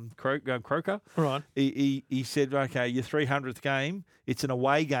name? Croker. Right. He said, okay, your 300th game. It's an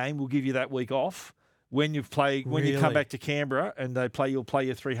away game. We'll give you that week off. When you come back to Canberra and you'll play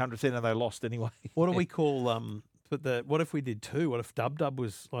your 300th then, and they lost anyway. What do we call what if we did 2? What if Dub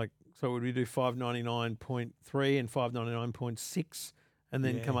was like? So would we do 599.3 and 599.6, and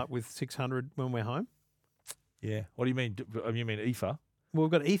then come up with 600 when we're home? Yeah. What do you mean? You mean IFA? Well, we've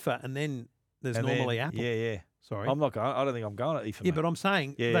got IFA, and then there's normally Apple. Yeah. Sorry, I'm not going. I don't think I'm going to IFA. Yeah, but I'm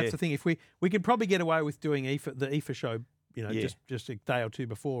saying that's the thing. If we could probably get away with doing the IFA show, just a day or two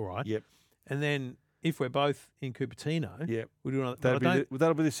before, right? Yep. And then if we're both in Cupertino, we'll do another.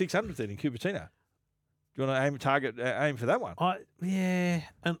 That'll be the 600th then in Cupertino. Do you want to aim for that one? And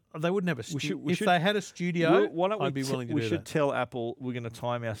they wouldn't have a studio. If they had a studio, I'd be willing to do that. We should tell Apple we're going to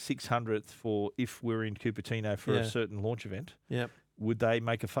time our 600th for if we're in Cupertino for a certain launch event. Yep. Would they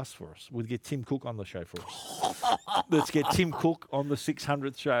make a fuss for us? Would get Tim Cook on the show for us? Let's get Tim Cook on the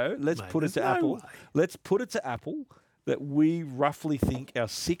 600th show. Let's put it to Apple. Let's put it to Apple that we roughly think our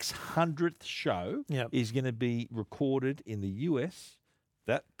 600th show is going to be recorded in the US.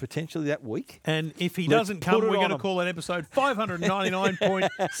 Potentially that week. And if he doesn't come, we're going to call it episode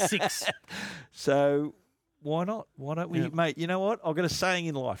 599.6. So why not? Why don't we, mate? You know what? I've got a saying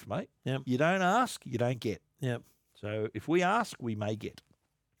in life, mate. Yep. You don't ask, you don't get. Yep. So if we ask, we may get.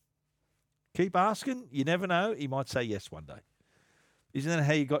 Keep asking. You never know. He might say yes one day. Isn't that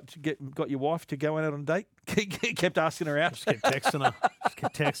how you got your wife to go out on a date? Kept asking her out. Just kept texting her. Just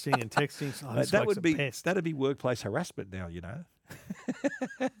kept texting and texting. Oh, that'd be workplace harassment now, you know.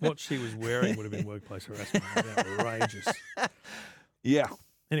 What she was wearing would have been workplace harassment. Outrageous. Yeah.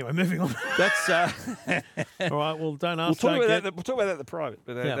 Anyway, moving on. That's all right. Well, don't ask. We'll talk about that in the private.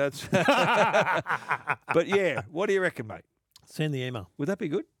 But that's. But yeah, what do you reckon, mate? Send the email. Would that be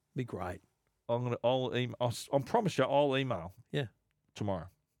good? Be great. I'll email. I promise you, I'll email. Yeah. Tomorrow.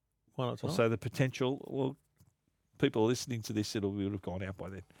 Why not tonight? So the potential. Well, people listening to this, it would have gone out by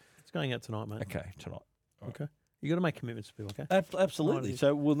then. It's going out tonight, mate. Okay, tonight. All right. Okay. You got to make commitments to people, okay? Absolutely.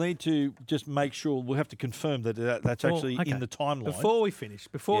 So we'll need to just make sure. We'll have to confirm that that's actually in the timeline. Before we finish,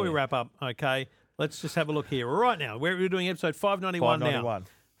 before we wrap up, okay, let's just have a look here. Right now, we're doing episode 591 now.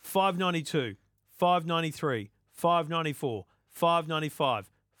 592, 593, 594,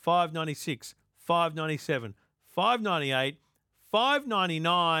 595, 596, 597, 598,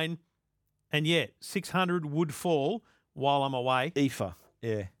 599, and yet 600 would fall while I'm away. IFA,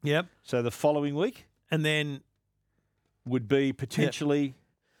 yeah. Yep. So the following week? And then would be potentially...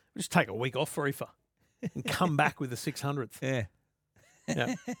 Just take a week off for IFA and come back with the 600th. Yeah.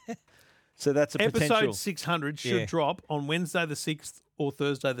 Yeah. So that's a potential... Episode 600 should drop on Wednesday the 6th or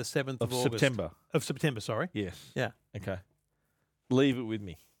Thursday the 7th of August. September. Of September, sorry. Yes. Yeah. Okay. Leave it with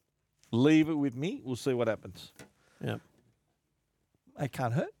me. Leave it with me. We'll see what happens. Yeah. It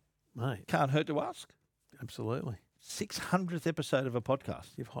can't hurt. Mate. Can't hurt to ask. Absolutely. 600th episode of a podcast.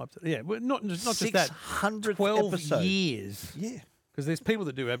 You've hyped it. Yeah, well, not just that. 600th 12 episode. years. Yeah. Because there's people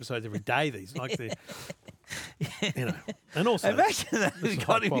that do episodes every day. These and also imagine that we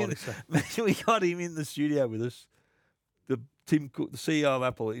got him in the studio with us. The Tim Cook, the CEO of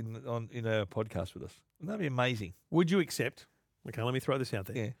Apple, in our podcast with us. Wouldn't that be amazing? Would you accept? Okay, let me throw this out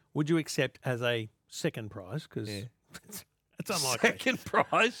there. Yeah. Would you accept as a second prize? Because it's unlikely. Second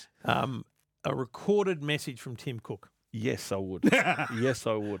prize. A recorded message from Tim Cook. Yes, I would. Yes,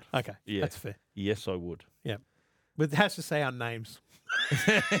 I would. Okay, that's fair. Yes, I would. Yeah, but it has to say our names.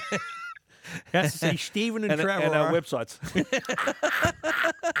 It has to say Stephen and Trevor. And our websites.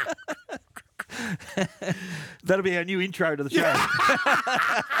 That'll be our new intro to the show.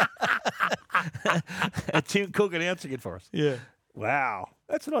 Tim Cook announcing it for us. Yeah. Wow.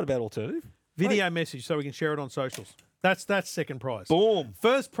 That's not a bad alternative. Video message so we can share it on socials. That's second prize. Boom.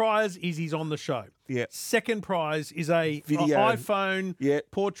 First prize is he's on the show. Yeah. Second prize is a video iPhone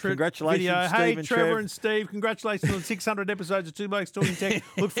portrait Congratulations, video. Steve Hey, and Trevor Trev. and Steve, congratulations on 600 episodes of Two Blokes Talking Tech.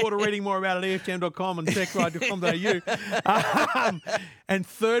 Look forward to reading more about it at efjam.com and techride.com.au. And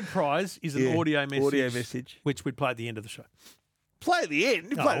third prize is an audio message, which we'd play at the end of the show. Play at the end?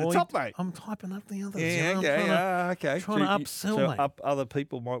 You play at the top, mate. I'm typing up the others. Yeah, okay. Trying to upsell, mate. Other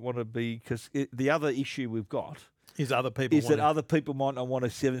people might want to be, because the other issue we've got is other people might not want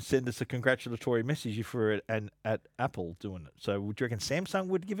to send us a congratulatory message if we're at Apple doing it. So would you reckon Samsung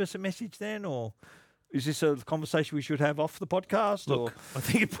would give us a message then, or is this a conversation we should have off the podcast? Look, I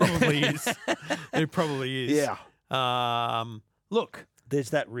think it probably is. It probably is. Yeah. Look,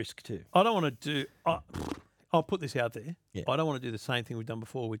 there's that risk too. I don't want to do. I'll put this out there. Yeah. I don't want to do the same thing we've done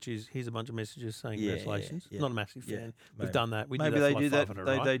before, which is here's a bunch of messages saying congratulations. yeah. Not a massive fan. Yeah, We've maybe. done that. We Maybe did that they for do like that. 500,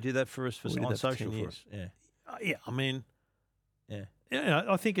 They, right? they do that for us We did on that for social 10 for years. us. Yeah. Yeah, I mean, Yeah. yeah,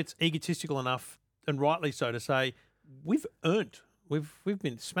 I think it's egotistical enough, and rightly so, to say we've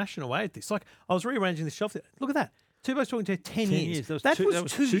been smashing away at this. Like I was rearranging the shelf. Look at that. Two Blokes Talking Tech, 10 years. That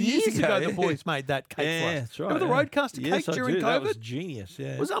was 2 years ago. The boys made that cake for us. That's right. Remember the Roadcaster Yes, cake I during do. COVID? That was genius.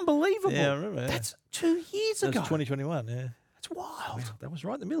 Yeah. It was unbelievable. Yeah, I remember. That's 2 years That ago. was 2021. Yeah. That's wild. Wow, that was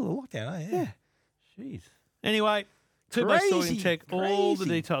right in the middle of the lockdown. Eh? Yeah. Jeez. Anyway, Two Blokes Talking Crazy, Tech, all the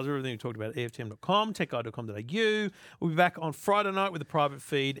crazy. details, everything we talked about at EFTM.com, techguide.com.au. We'll be back on Friday night with the private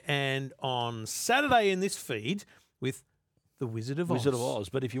feed and on Saturday in this feed with the Wizard of Oz. Wizard of Oz.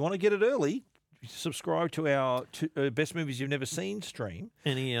 But if you want to get it early, subscribe to our Best Movies You've Never Seen stream,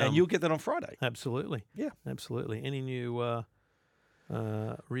 Any, and you'll get that on Friday. Absolutely. Yeah. Absolutely. Any new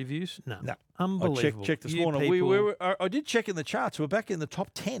reviews? No. No. Unbelievable. I checked this You morning. people- I did check in the charts. We're back in the top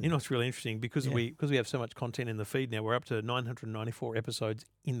 10. You know, it's really interesting because Yeah. we have so much content in the feed now. We're up to 994 episodes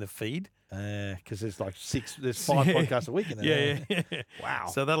in the feed. Because there's like there's 5 podcasts a week in there. Yeah. Wow.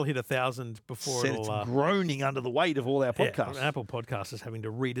 So that'll hit 1,000 before Said it'll. it's groaning under the weight of all our Yeah, podcasts. Apple Podcast is having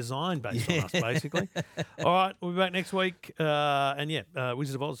to redesign based on us, basically. All right, we'll be back next week.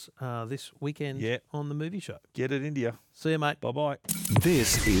 Wizard of Oz this weekend Yeah. on the movie show. Get it, India. See you, mate. Bye-bye.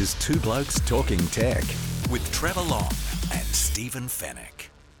 This is Two Blokes Talking Tech with Trevor Long and Stephen Fennick.